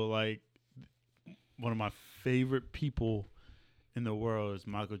gonna go. Like one of my favorite people in the world is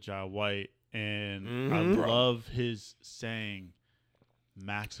Michael Jai White, and I love his saying,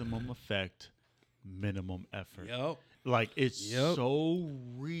 "Maximum effect, minimum effort." Yep. Like it's so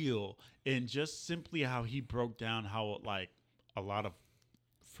real, and just simply how he broke down how like a lot of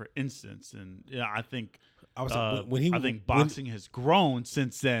for instance, and I think I think boxing has grown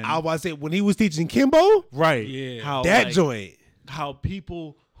since then. I was about to say when he was teaching Kimbo, right? Yeah, how that joint. How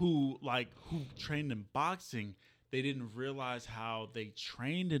people who trained in boxing, they didn't realize how they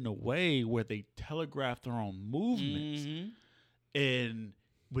trained in a way where they telegraphed their own movements. And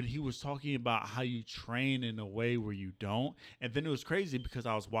when he was talking about how you train in a way where you don't, and then it was crazy because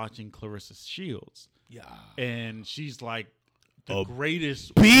I was watching Clarissa Shields. Yeah. And she's like the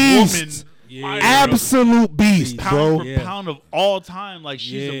greatest beast. woman. Absolute beast, pound bro. for pound of all time. Like,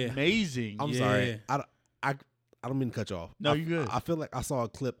 she's amazing. I'm sorry. I don't mean to cut you off. No, you're good. I feel like I saw a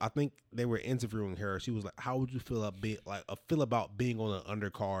clip. I think they were interviewing her. She was like, "How would you feel about being on an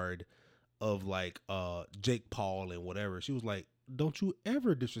undercard of like Jake Paul and whatever?" She was like, "Don't you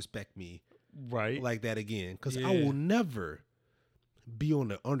ever disrespect me, right, like that again? Because I will never be on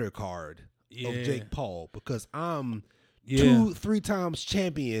the undercard of Jake Paul because I'm 2-3 times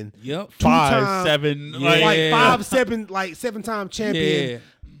champion. Yep, 5, 7, like 5-7, like 7-time champion." Yeah.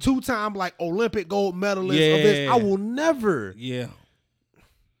 2-time like Olympic gold medalist of this. I will never. Yeah.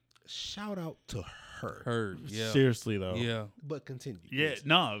 Shout out to her. Her. Yeah. Seriously though. Yeah. But continue. Yeah. Please.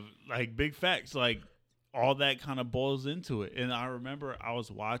 No. Like big facts. Like all that kind of boils into it. And I remember I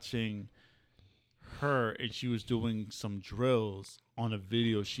was watching her and she was doing some drills on a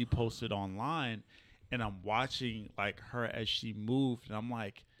video she posted online, and I'm watching like her as she moved, and I'm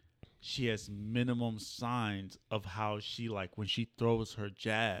like, she has minimum signs of how she, like, when she throws her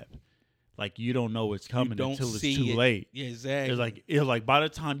jab, like, you don't know it's coming until it's too late. Yeah, exactly. It's like by the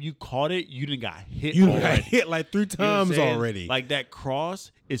time you caught it, you done got hit. You got hit like 3 times already. Like that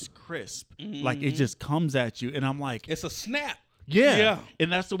cross is crisp. Like it just comes at you, and I'm like, it's a snap. Yeah.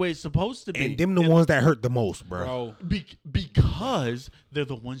 And that's the way it's supposed to be. And them the ones that hurt the most, bro. Because they're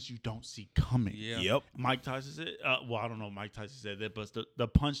the ones you don't see coming. Yeah. Yep. Mike Tyson said, well, I don't know if Mike Tyson said that, but the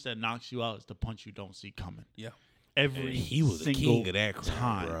punch that knocks you out is the punch you don't see coming. Yeah. He was the king of that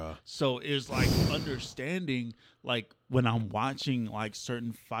time. Bro. So it's like understanding, like when I'm watching like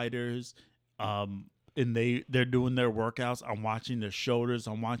certain fighters, and they're doing their workouts, I'm watching their shoulders,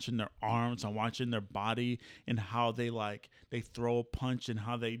 I'm watching their arms, I'm watching their body and how they throw a punch and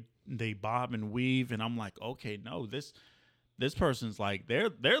how they bob and weave, and I'm like, okay, no, this person's like they're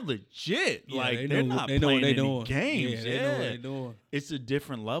legit. Yeah, like they're not playing any games. Yeah, they know what they're doing. It's a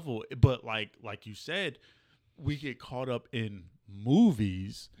different level. But like you said, we get caught up in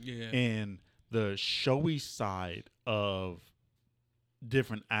movies and the showy side of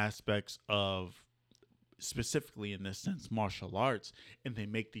different aspects of, specifically in this sense, martial arts, and they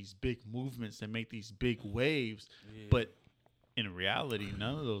make these big movements, they make these big waves, but in reality,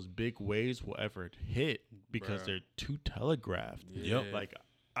 none of those big waves will ever hit because they're too telegraphed. Like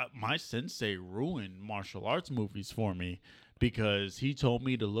my sensei ruined martial arts movies for me because he told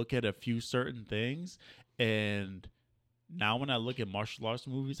me to look at a few certain things, and now when I look at martial arts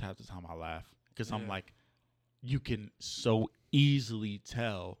movies, half the time I laugh because I'm like, you can so easily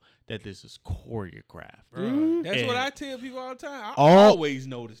tell that this is choreographed. That's what I tell people all the time. I always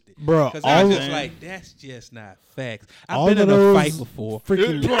noticed it, bro. Because I was just like, that's just not facts. I've been in a fight before.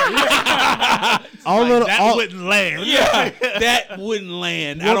 Freaking that wouldn't land. Yeah, that wouldn't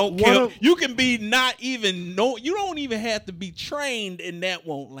land. I don't care. You can be you don't even have to be trained, and that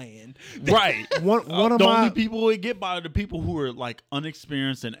won't land. Right. One of the my only people who would get by are the people who are like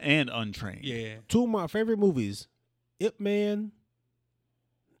unexperienced and untrained. Yeah. 2 of my favorite movies, Ip Man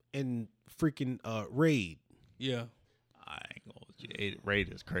and freaking Raid. Yeah. I ain't gonna.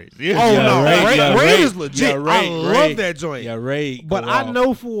 Raid is crazy. Raid is legit. I love that joint. Yeah, Raid. But I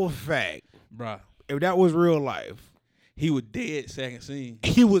know for a fact, bruh, if that was real life, he was dead second scene.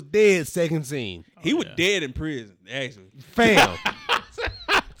 He was dead second scene. He was dead in prison, actually. Fam.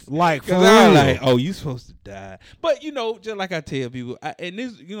 Like, for real. I was like, oh, you supposed to die. But, just like I tell people, and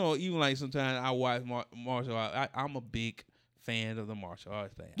this, even like sometimes I watch martial arts, I'm a big fan of the martial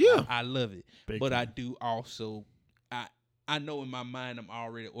arts thing. Yeah. I love it. Big but fan. I do also, I know in my mind I'm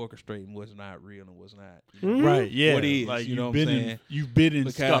already orchestrating what's not real and what's not. Right, yeah. What is, like, you know what I'm saying? You've been in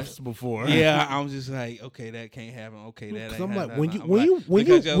Because- scuffs before. Yeah, I'm just like, okay, that can't happen. Okay, that ain't I'm like, happen.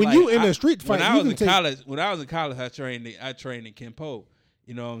 when you in a street fight, when I was in college, I trained in Kenpo.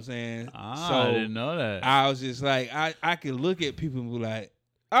 You know what I'm saying? I didn't know that. I was just like, I could look at people and be like,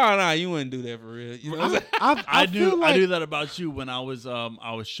 oh no, you wouldn't do that for real. You know what I'm saying? I do that about you when I was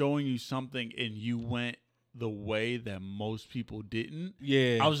showing you something and you went the way that most people didn't.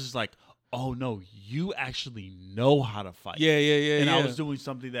 Yeah. I was just like, oh no, you actually know how to fight. Yeah. And I was doing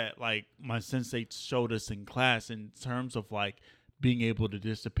something that like my sensei showed us in class in terms of like being able to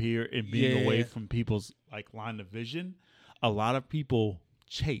disappear and being away from people's like line of vision. A lot of people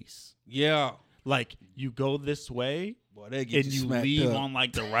chase. Yeah. Like you go this way, boy, they get and you leave on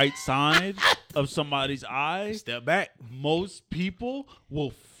like the right side of somebody's eye. Step back. Most people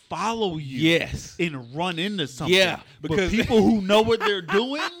will follow you. Yes. And run into something. Yeah. Because people who know what they're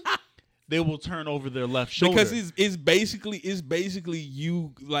doing, they will turn over their left shoulder. Because it's basically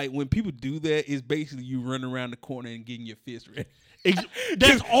you, like when people do that, it's basically you running around the corner and getting your fist ready.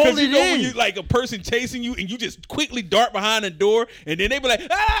 That's all it is. When you like a person chasing you and you just quickly dart behind the door and then they be like,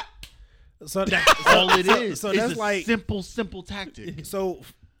 ah! So that's all it is. So it's that's like simple tactic. So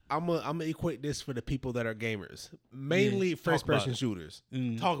I'm gonna equate this for the people that are gamers, mainly first person shooters.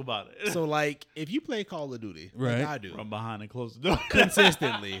 Talk about it. So like if you play Call of Duty, right. like I do, from behind and close the door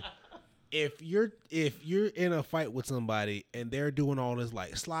consistently. If you're in a fight with somebody and they're doing all this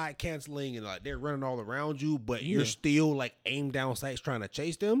like slide canceling and like they're running all around you, but you're still like aim down sights trying to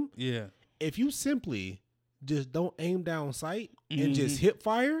chase them. Yeah. If you simply just don't aim down sight and just hip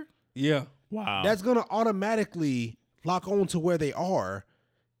fire. Yeah. Wow. That's gonna automatically lock on to where they are.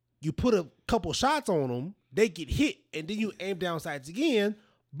 You put a couple shots on them, they get hit, and then you aim down sights again.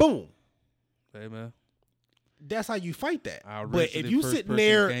 Boom. Hey man. That's how you fight that. But if you sitting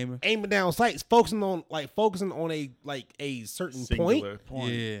there aiming down sights, focusing on a certain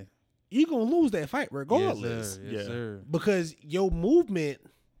point, yeah, you're gonna lose that fight regardless. Yes, sir. Because your movement,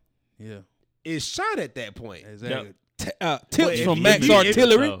 is shot at that point. Exactly. Tips from Max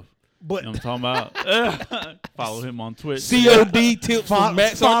Artillery. But you know what I'm talking about? Follow him on Twitch. COD tips from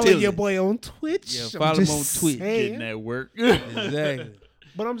Max Artillery. Follow your boy on Twitch. Yeah, follow him on Twitch. Getting that work. Exactly.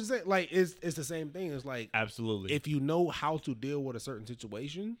 But I'm just saying, like, it's the same thing. It's like, absolutely, if you know how to deal with a certain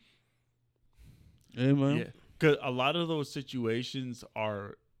situation. Hey, man. Yeah. Because a lot of those situations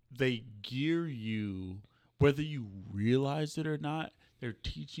they gear you, whether you realize it or not, they're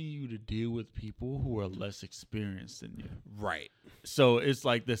teaching you to deal with people who are less experienced than you. Right. So it's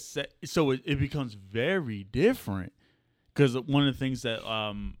like it becomes very different. Because one of the things that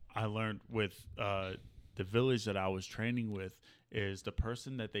I learned with the village that I was training with is the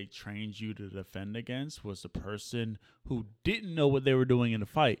person that they trained you to defend against was the person who didn't know what they were doing in the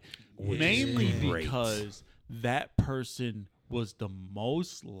fight. Mainly because that person was the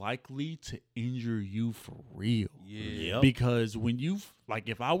most likely to injure you for real. Yeah. Because when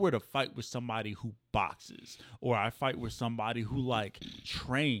if I were to fight with somebody who boxes, or I fight with somebody who like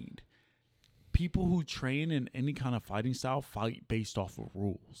trained, people who train in any kind of fighting style fight based off of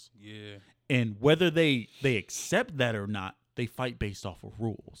rules. Yeah. And whether they accept that or not, they fight based off of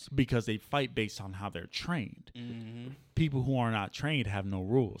rules because they fight based on how they're trained. Mm-hmm. People who are not trained have no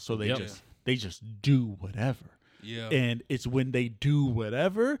rules, so they just do whatever. Yeah. And it's when they do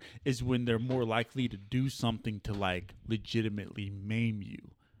whatever is when they're more likely to do something to like legitimately maim you.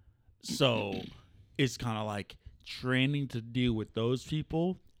 So it's kind of like training to deal with those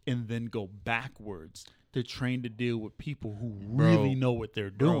people and then go backwards to train to deal with people who really know what they're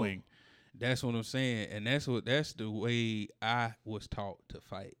doing. That's what I'm saying, and that's the way I was taught to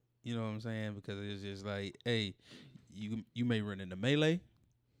fight. You know what I'm saying? Because it's just like, hey, you may run into melee,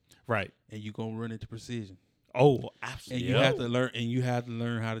 right, and you gonna run into precision. Oh, absolutely. And you have to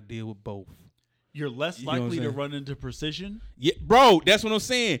learn how to deal with both. You're less likely to run into precision. Yeah, bro, that's what I'm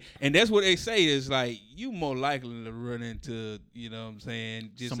saying, and that's what they say is like you more likely to run into, you know what I'm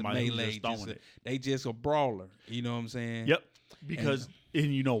saying, just somebody a melee. They just a brawler. You know what I'm saying? Yep. Because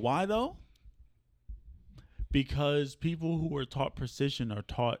and you know why though? Because people who are taught precision are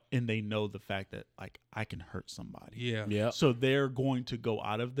taught and they know the fact that like I can hurt somebody. Yeah. Yeah. So they're going to go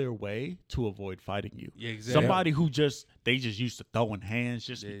out of their way to avoid fighting you. Yeah, exactly. Somebody who they just used to throwing hands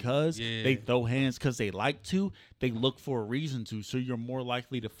just because they throw hands because they like to, they look for a reason to. So you're more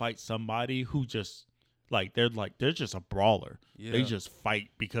likely to fight somebody who just they're just a brawler. Yeah. They just fight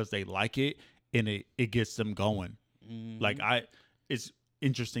because they like it and it gets them going. Mm-hmm. It's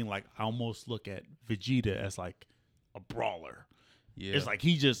interesting. Like I almost look at Vegeta as like a brawler. Yeah. It's like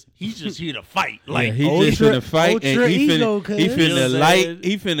he's just here to fight. Like he's just finna fight and he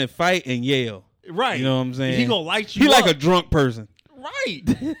finna fight and yell. Right. You know what I'm saying? He gonna light you up. He like a drunk person. Right.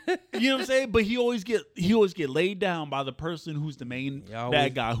 You know what I'm saying? But he always get laid down by the person who's the main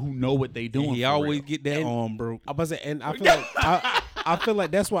bad guy who know what they doing. He always get that arm broke. I was saying, and I feel like I feel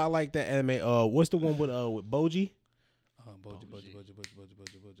like that's why I like that anime. What's the one with Boji? Boji.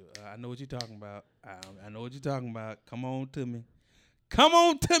 I know what you're talking about. I know what you're talking about. Come on to me,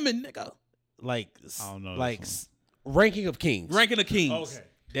 nigga. Like, I don't know. Like Ranking of Kings. Ranking of Kings. Okay,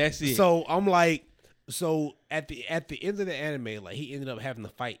 that's it. So I'm like, at the end of the anime, like he ended up having to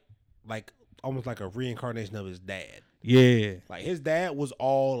fight, like almost like a reincarnation of his dad. Yeah. Like his dad was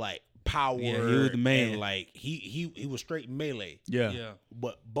all like power. Yeah, he was the man. And like he was straight melee. Yeah.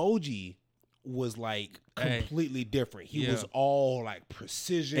 But Boji was like completely different. He was all like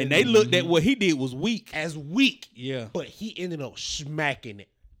precision. And they looked at what he did was weak. As weak. Yeah. But he ended up smacking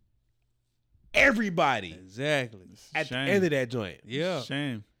everybody. Exactly. At the end of that joint. Yeah.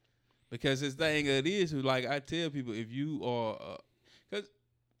 Shame. Because his thing it is, like I tell people, if you are, because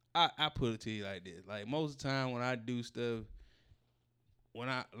I put it to you like this. Like most of the time when I do stuff, when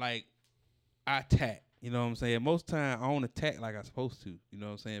I attack, you know what I'm saying? Most of the time I don't attack like I'm supposed to, you know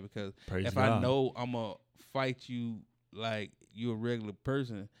what I'm saying? Because if I know I'm going to fight you like you're a regular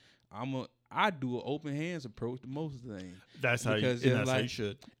person, I do an open hands approach to most of the things. That's how you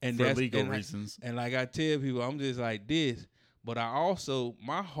should. And for legal reasons. And like I tell people, I'm just like this. But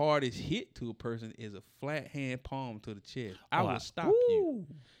my hardest hit to a person is a flat hand palm to the chest. I will stop you.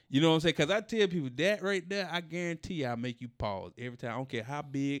 You know what I'm saying? Because I tell people that right there, I guarantee I'll make you pause every time. I don't care how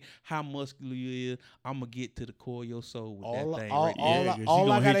big, how muscular you is. I'm going to get to the core of your soul with that thing right there.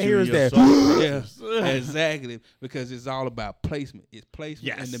 All I got to hear is that. Yeah, exactly. Because it's all about placement. It's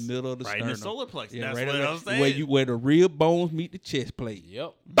placement in the middle of the sternum. In the solar plexus. Yeah, That's right what I'm saying. Where the real bones meet the chest plate.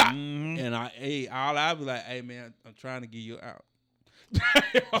 Yep. And I'll be like, hey, man, I'm trying to get you out.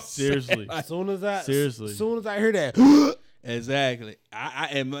 Seriously. As soon as I hear that. Exactly.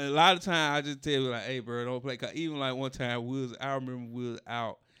 And a lot of times I just tell you like, hey, bro, don't play. Cause even like one time I remember we was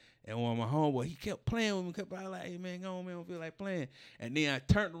out, and one of my homeboy, he kept playing with me. I was like, hey man, go on, man, I don't feel like playing. And then I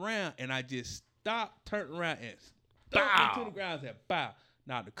turned around and I just stopped, turned around and stopped to the ground and said, bow.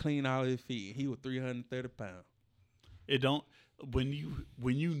 Knocked the clean out of his feet. He was 330 pounds. It don't when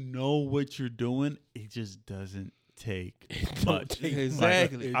you know what you're doing, it just doesn't take much.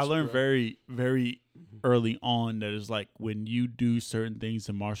 Exactly. Like, I learned very, very early on that it's like when you do certain things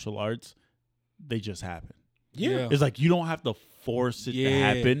in martial arts, they just happen. Yeah. It's like you don't have to force it to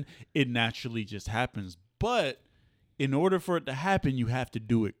happen. It naturally just happens. But in order for it to happen, you have to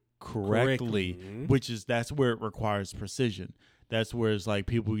do it correctly. That's where it requires precision. That's where it's like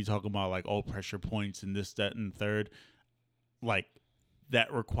people you talk about like pressure points and this, that, and third. Like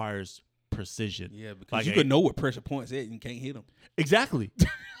that requires precision. Yeah, because like, you can know what pressure points at and can't hit them. Exactly.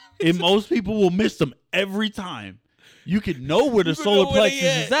 And most people will miss them every time. You can know where the solar plexus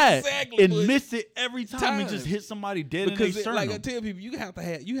is at and miss it every time and just hit somebody dead in their sternum. Like I tell people, you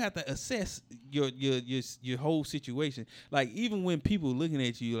have to assess your whole situation. Like even when people looking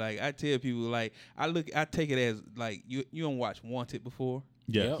at you, like I tell people, like I take it as like you don't watch Wanted before.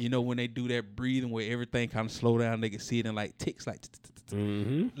 Yeah. You know when they do that breathing where everything kind of slow down, they can see it in like ticks, like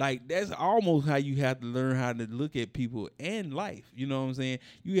like that's almost how you have to learn how to look at people and life. You know what I'm saying?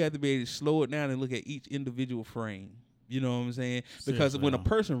 You have to be able to slow it down and look at each individual frame. You know what I'm saying? Because when a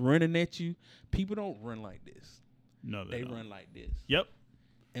person running at you, people don't run like this. No, they run like this. Yep.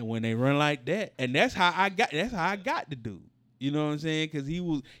 And when they run like that, and that's how I got the dude. You know what I'm saying? Because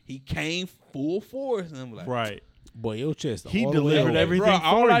he came full force, and I'm like, right, boy, your chest. He delivered everything bro, for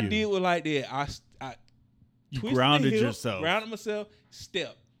all you. I did was like that. I you grounded hip, yourself, grounded myself,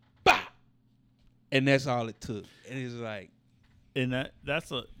 step, bah, and that's all it took. And it's like, and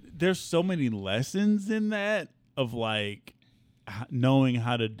there's so many lessons in that. Of like knowing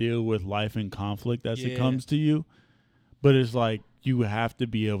how to deal with life and conflict as it comes to you, but it's like you have to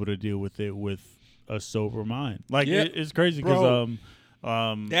be able to deal with it with a sober mind. Like it's crazy because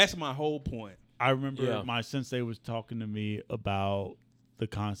that's my whole point. I remember my sensei was talking to me about the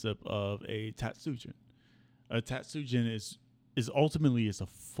concept of a tatsujin. A tatsujin is ultimately a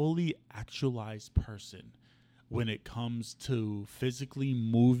fully actualized person when it comes to physically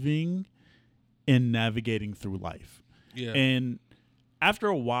moving and navigating through life. Yeah. And after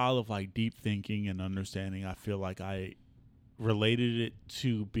a while of like deep thinking and understanding, I feel like I related it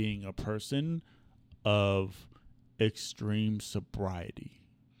to being a person of extreme sobriety.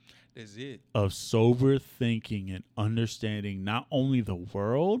 That's it. Of sober thinking and understanding not only the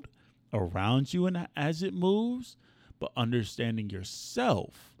world around you and as it moves, but understanding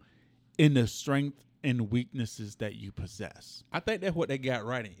yourself in the strength and weaknesses that you possess. I think that's what they got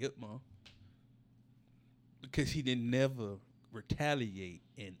right in Ip Man. Because he didn't never retaliate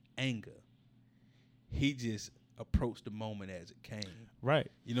in anger. He just approached the moment as it came. Right.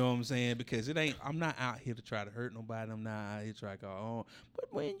 You know what I'm saying? Because I'm not out here to try to hurt nobody. I'm not out here to try to go on.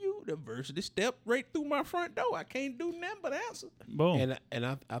 But when you adversity step right through my front door, I can't do nothing but answer. Boom. And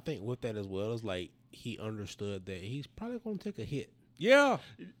I think with that as well is like he understood that he's probably going to take a hit. Yeah,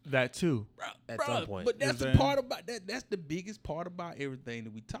 that too. At some point. But that's the part about that. That's the biggest part about everything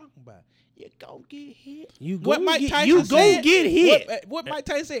that we talking about. You gon' get hit. What Mike Tyson get hit. What Mike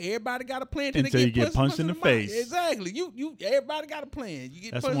Tyson said. Everybody got a plan until you get punched in the face. Exactly. You. Everybody got a plan. You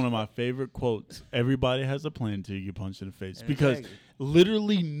get. That's one of my favorite quotes. Everybody has a plan until you get punched in the face, because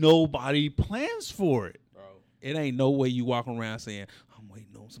literally nobody plans for it. Bro, it ain't no way you walk around saying, I'm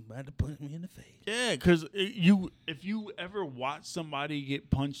waiting on somebody to punch me in the face. Yeah, because if you ever watch somebody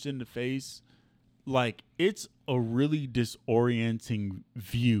get punched in the face, like, it's a really disorienting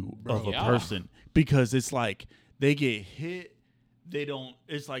view of a person, because it's like they get hit. They don't.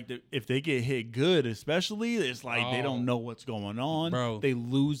 It's like if they get hit good, especially, it's like they don't know what's going on. Bro. They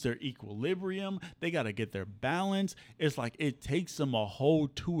lose their equilibrium. They got to get their balance. It's like it takes them a whole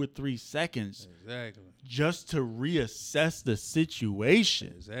 2 or 3 seconds just to reassess the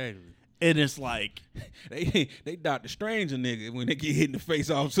situation. Exactly. And it's like they Dr. Strange a nigga when they get hit in the face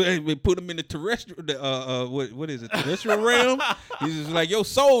all of a sudden. They put them in the terrestrial, what is it, terrestrial realm? He's just like, your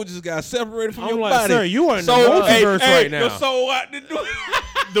soul just got separated from your body. Sir, you are in the multiverse right now. Your soul out there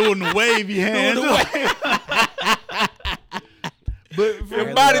doing the wavy hands. But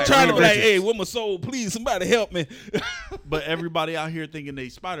everybody trying to be like, hey, where my soul? Please, somebody help me. But everybody out here thinking they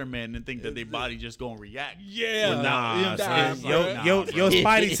Spider-Man and think that their body just gonna react. Yeah, your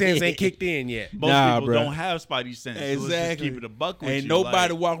Spidey sense ain't kicked in yet. Most people don't have Spidey sense. Exactly. So let's just keep it a buck with ain't you.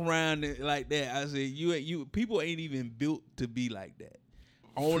 Nobody walk around like that. I said, you people ain't even built to be like that.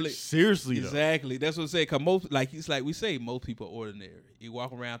 Only seriously, exactly. That's what I'm saying. Cause most, like it's like we say, most people are ordinary. You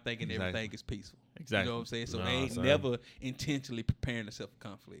walk around thinking everything is peaceful. Exactly. You know what I'm saying? So they ain't never intentionally preparing themselves for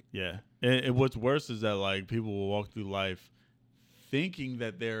conflict. Yeah. And what's worse is that, like, people will walk through life thinking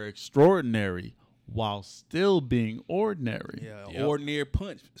that they're extraordinary while still being ordinary. Yeah. Ordinary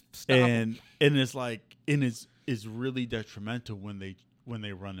punch. Stop and it's like, and it's really detrimental when they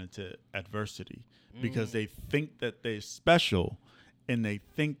run into adversity, because they think that they're special and they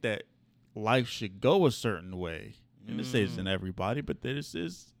think that life should go a certain way. And this isn't everybody, but this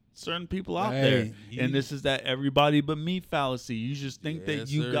is certain people out there. And this is that everybody but me fallacy. You just think that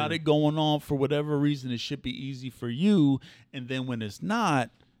you got it going on for whatever reason. It should be easy for you. And then when it's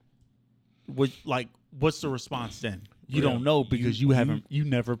not, what's the response then? You don't know, because you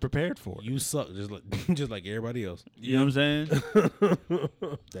never prepared for it. You suck just like everybody else. You know what I'm saying?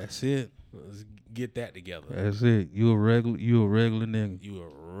 That's it. Let's get that together. That's it. You a regular nigga. You a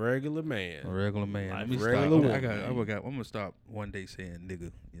regular man. A regular man. I'm gonna stop one day saying nigga.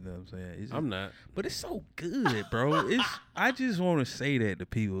 You know what I'm saying? I'm not. But it's so good, bro. I just want to say that to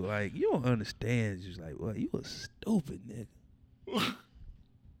people. Like, you don't understand. It's just like, well, you a stupid nigga.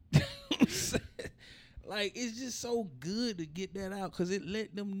 Like, it's just so good to get that out, because it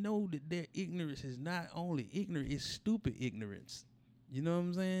let them know that their ignorance is not only ignorant, it's stupid ignorance. You know what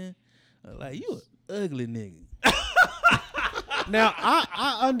I'm saying? Like, you an ugly nigga. Now,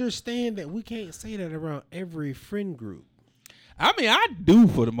 I understand that we can't say that around every friend group. I mean, I do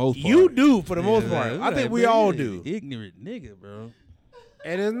for the most part. You do for the most part. I think we all do. Ignorant nigga, bro.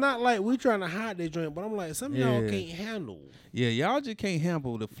 And it's not like we trying to hide that joint, but I'm like, some of y'all can't handle. Yeah, y'all just can't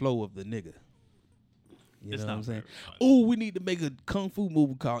handle the flow of the nigga. You know what I'm saying? Ooh, we need to make a kung fu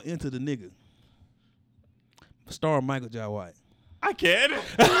movie called Into the Nigga. Starring Michael J. White. I can't.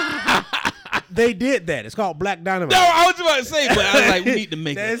 They did that. It's called Black Dynamite. No, I was about to say, but I was like, we need to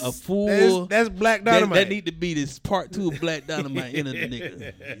make a full. That's Black Dynamite. That need to be this part 2 of Black Dynamite. Into the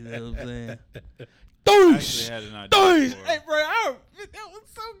Nigga. You know what I'm saying? Those. Hey, bro, that was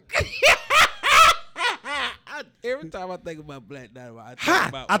so good. Every time I think about Black Dynamite, I think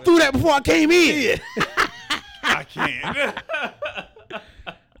about. I threw that before I came in. I can't.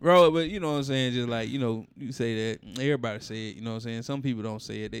 Bro, but you know what I'm saying? Just like, you say that. Everybody say it. You know what I'm saying? Some people don't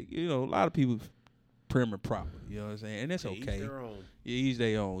say it. A lot of people prim and proper. You know what I'm saying? And that's okay. Each their own. Yeah, each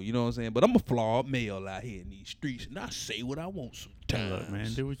their own. You know what I'm saying? But I'm a flawed male out here in these streets, and I say what I want sometimes. Look,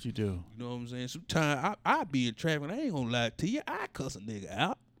 man, do what you do. You know what I'm saying? Sometimes I be in traffic, and I ain't gonna lie to you. I cuss a nigga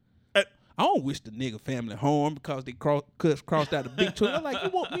out. I don't wish the nigga family harm because they crossed out the big truck. I'm like, you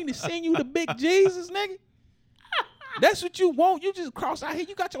want me to send you the big Jesus, nigga? That's what you want. You just cross out here.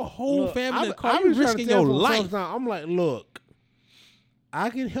 You got your whole family in the car. You risking your life. I'm like, look, I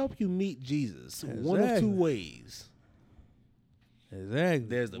can help you meet Jesus one of 2 ways. Exactly.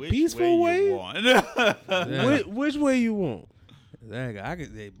 There's the peaceful way. Which way you want? Exactly. I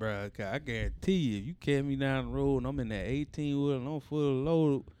can say, bro, I guarantee you, if you carry me down the road and I'm in that 18-wheeler and I'm full of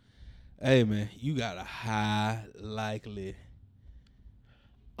load, hey, man, you got a high likely.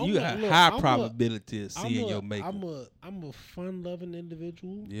 You got a high probability of seeing your maker. I'm a fun-loving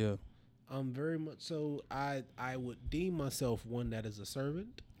individual. Yeah. I'm very much so. I would deem myself one that is a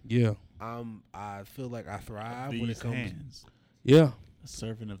servant. Yeah. I feel like I thrive when it comes. Hands. Yeah. A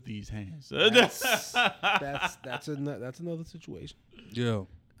servant of these hands. That's another situation. Yeah.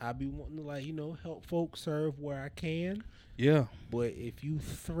 I be wanting to help folks serve where I can. Yeah. But if you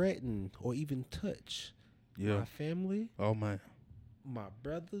threaten or even touch my family, oh man, my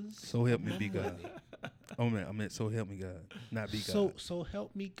brothers, so help me be God. Oh man, I meant so help me God, not be God. So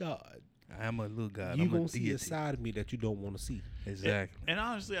help me God. I am a little God. You gonna see a side of me that you don't want to see. Exactly. And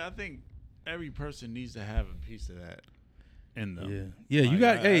honestly, I think every person needs to have a piece of that in them. Yeah. You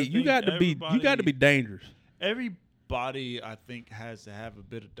got. You got to be. You got to be dangerous. Everybody, I think, has to have a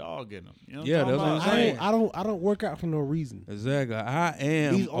bit of dog in them. You know that's what I'm saying. I don't work out for no reason. Exactly. I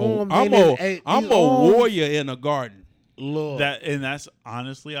am. I'm a warrior in a garden. Lord. That's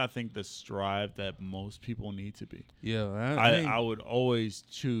honestly, I think, the strive that most people need to be. Yeah, I would always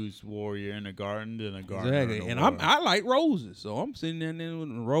choose warrior in a garden than a garden. Exactly, and I like roses, so I'm sitting there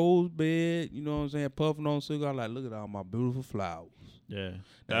with a rose bed. You know what I'm saying? Puffing on a cigar, like, look at all my beautiful flowers. Yeah.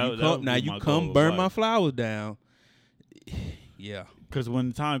 Now you come burn my flowers down. Yeah. Because when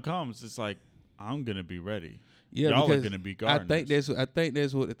the time comes, it's like I'm gonna be ready. Yeah, y'all are gonna be gardeners. I think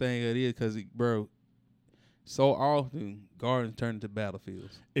that's what the thing it is. Because bro. So often, gardens turn into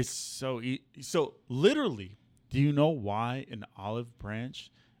battlefields. It's so literally. Do you know why an olive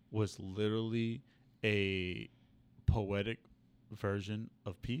branch was literally a poetic version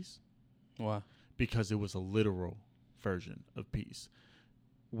of peace? Why? Because it was a literal version of peace.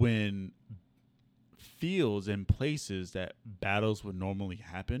 When fields and places that battles would normally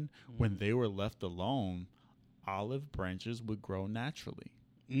happen, when they were left alone, olive branches would grow naturally.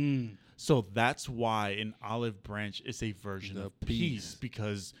 So that's why an olive branch is a version of peace,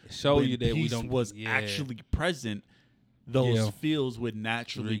 because show you that peace was actually present, those fields would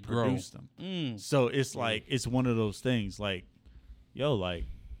naturally produce them. So it's like it's one of those things like,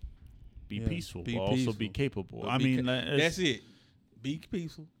 be peaceful, but also be capable. I mean, that's it. Be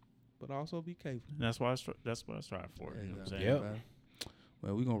peaceful, but also be capable. That's what I strive for. You know what I'm saying? Yep.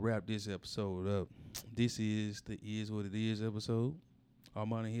 Well, we're gonna wrap this episode up. This is the Is What It Is episode.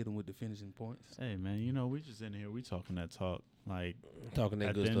 Armani hit him with the finishing points. Hey man, we just in here, we talking that talk, like talking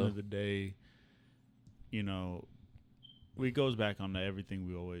that good stuff. At the end of the day, it goes back on to everything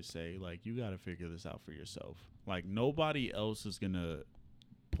we always say. Like, you got to figure this out for yourself. Like, nobody else is gonna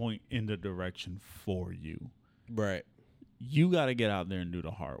point in the direction for you. Right. You got to get out there and do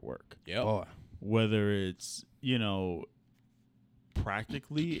the hard work. Yeah. Whether it's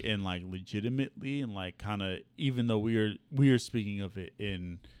practically and like legitimately and like kind of, even though we are speaking of it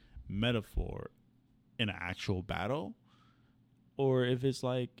in metaphor, in an actual battle, or if it's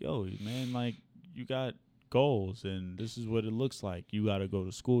like, yo man, like, you got goals and this is what it looks like, you got to go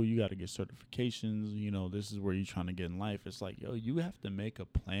to school, you got to get certifications, this is where you're trying to get in life. It's like, yo, you have to make a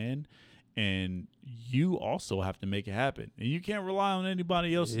plan and you also have to make it happen, and you can't rely on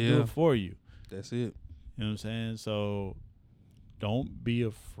anybody else to do it for you. That's it. You know what I'm saying? So don't be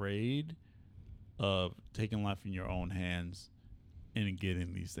afraid of taking life in your own hands and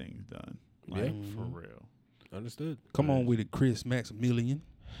getting these things done. Like, for real. Understood. Come on with it, Chris Maximilian.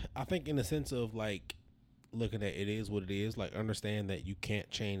 I think in the sense of, like, looking at it is what it is, like, understand that you can't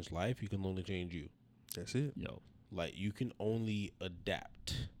change life. You can only change you. That's it. Yo. Like, you can only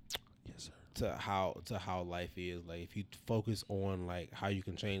adapt. Yes, sir. To how life is. Like, if you focus on, like, how you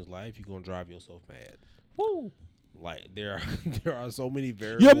can change life, you're going to drive yourself mad. Woo. Like, there are so many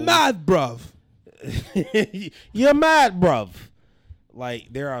variables. You're mad, bruv. You're mad, bruv. Like,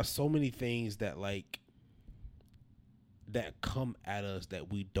 there are so many things that, like, that come at us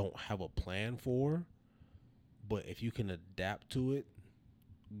that we don't have a plan for. But if you can adapt to it,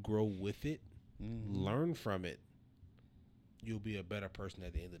 grow with it, learn from it, you'll be a better person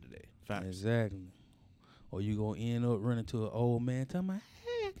at the end of the day. Facts. Exactly. Or you gonna end up running to an old man telling me,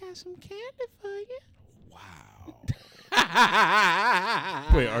 hey, I got some candy for you. Wow.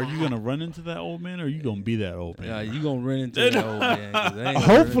 Wait, are you gonna run into that old man, or are you gonna be that old man? Yeah, you gonna run into that old man.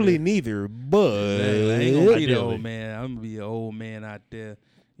 Hopefully neither, but I ain't gonna be the old man. I'm gonna be an old man out there,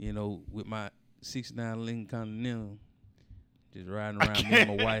 with my 69 Lincoln Continental, just riding around me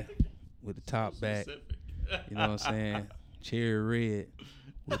and my wife with the top back. You know what I'm saying? Cherry red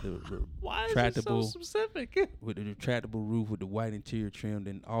with the retractable, so specific? With the retractable roof with the white interior trimmed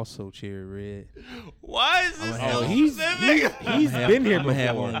and also cherry red. Why is this so specific? He's been here before. I'm gonna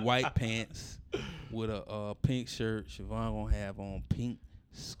have on white pants with a pink shirt. Siobhan gonna have on pink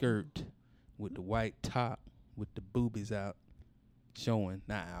skirt with the white top with the boobies out, showing,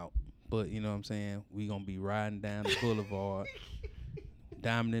 not out. But you know what I'm saying? We gonna be riding down the boulevard,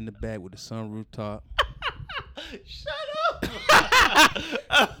 diamond in the back with the sunroof top. Shut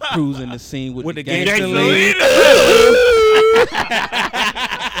up. Cruising the scene with the gangster lady.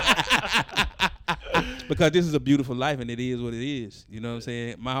 Because this is a beautiful life, and it is what it is. You know what I'm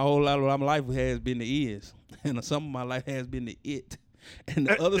saying? My whole lot of my life has been the is, and some of my life has been the it, and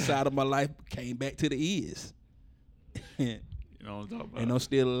the other side of my life came back to the is. You know what I'm talking about? And I'm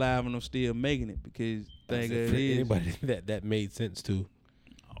still alive, and I'm still making it because thing it is. Anybody that made sense to.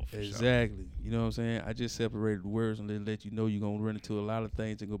 Exactly. Sure. You know what I'm saying? I just separated the words and let you know you're going to run into a lot of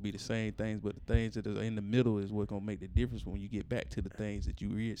things that are going to be the same things, but the things that are in the middle is what's going to make the difference when you get back to the things that you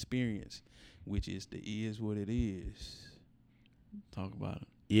re-experience, which is the is what it is. Talk about it.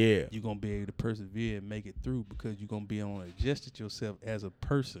 Yeah. You're going to be able to persevere and make it through because you're going to be able to adjust yourself as a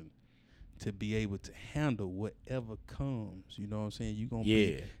person to be able to handle whatever comes. You know what I'm saying? You're going to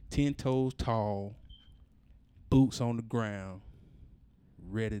be 10 toes tall, boots on the ground,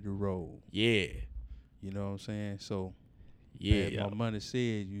 ready to roll. Yeah. You know what I'm saying? So, yeah. My money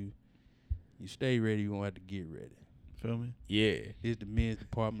said you stay ready, you're going to have to get ready. Feel me? Yeah. This is the men's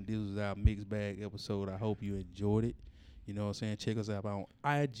department. This was our mixed bag episode. I hope you enjoyed it. You know what I'm saying? Check us out on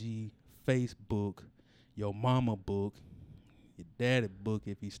IG, Facebook, your mama book, your daddy book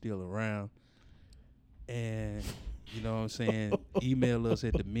if he's still around. And you know what I'm saying? Email us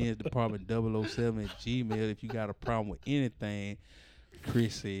at the men's department 007@gmail if you got a problem with anything.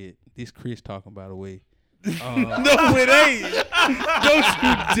 Chris said, this Chris talking, by the way. No, it ain't. Don't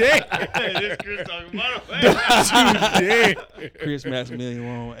you dare. This Chris talking, by the way. Don't you dare. Chris Maximilian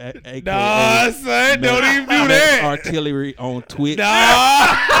on AKA Nah, son, don't even do that. Artillery on Twitch. Nah.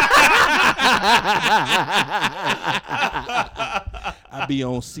 I be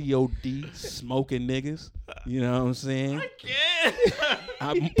on COD smoking niggas. You know what I'm saying? I can't.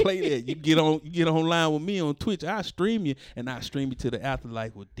 I play that. You get online with me on Twitch. I stream you, and I stream you to the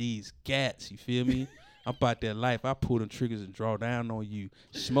afterlife with these gats. You feel me? I'm about that life. I pull them triggers and draw down on you,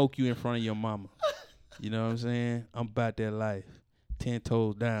 smoke you in front of your mama. You know what I'm saying? I'm about that life. 10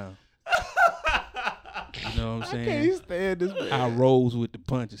 toes down. You know what I'm saying? I can't stand this man. I rolls with the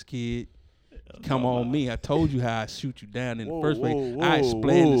punches, kid. Come on me. I told you how I shoot you down in the first place. I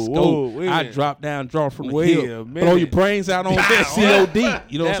explained the scope. I drop down, draw from the hip. Blow your brains out on that COD.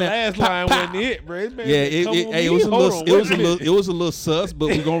 You know what I'm saying? That last line wasn't it, bro. Yeah, it was a little sus, but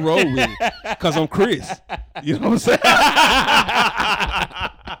we gonna roll with it. Cause I'm Chris. You know what I'm saying?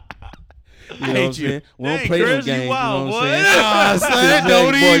 You know what I'm saying? We don't play them games. You know what I'm saying? Nah, son,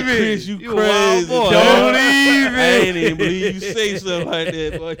 don't even. Chris, you crazy. Don't even. I ain't even believe you say something like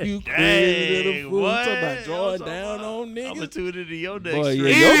that, boy. You crazy little fool. Talking about drawing down on niggas. I'm going to tune into your next boy,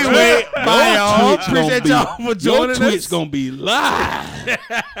 stream. Anyway, bye, y'all. Appreciate y'all for joining us. Your Twitch going to be live.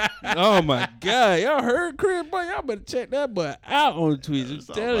 Oh, my God. Y'all heard Chris, boy? Y'all better check that boy out on Twitch. I'm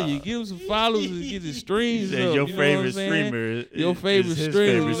telling you. Give him some followers and get his streams up. Your favorite streamer. Your favorite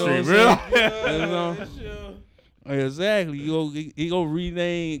streamer. Exactly. He gonna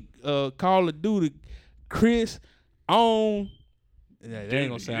rename Call of Duty Chris on. That ain't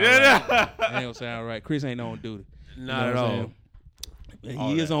gonna sound right. That ain't gonna sound right. Chris ain't on duty. Not at all.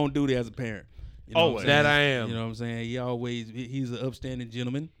 He is on duty as a parent. You know that I am. You know what I'm saying? He's an upstanding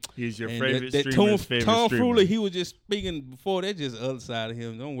gentleman. He's your favorite streamer's favorite Tom streamer. Fruler, he was just speaking before. That's just the other side of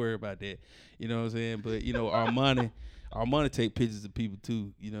him. Don't worry about that. You know what I'm saying? But Armani take pictures of people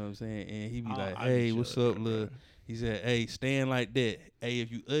too, you know what I'm saying? And he be like, hey, what's up, lil'? He said, hey, stand like that. Hey, if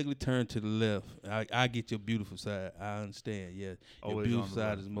you ugly, turn to the left. I get your beautiful side. I understand, yeah. Your beautiful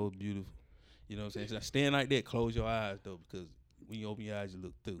side is most beautiful. You know what I'm saying? So stand like that, close your eyes, though, because when you open your eyes, you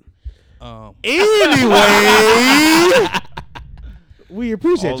look through. Anyway, we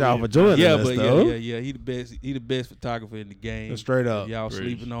appreciate y'all for joining us, though. Yeah. He the best photographer in the game. Straight up. If y'all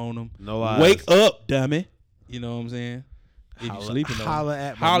sleeping on him. No lies. Wake up, dummy. You know what I'm saying? If you sleeping on holla him.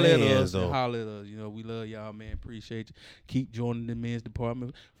 at my Holla at mans, us. Holla at us. You know, we love y'all, man. Appreciate you. Keep joining the men's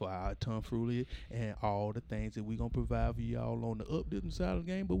department for our tomfoolery and all the things that we going to provide for y'all on the up side of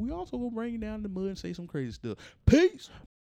the game. But we also going to bring you down in the mud and say some crazy stuff. Peace.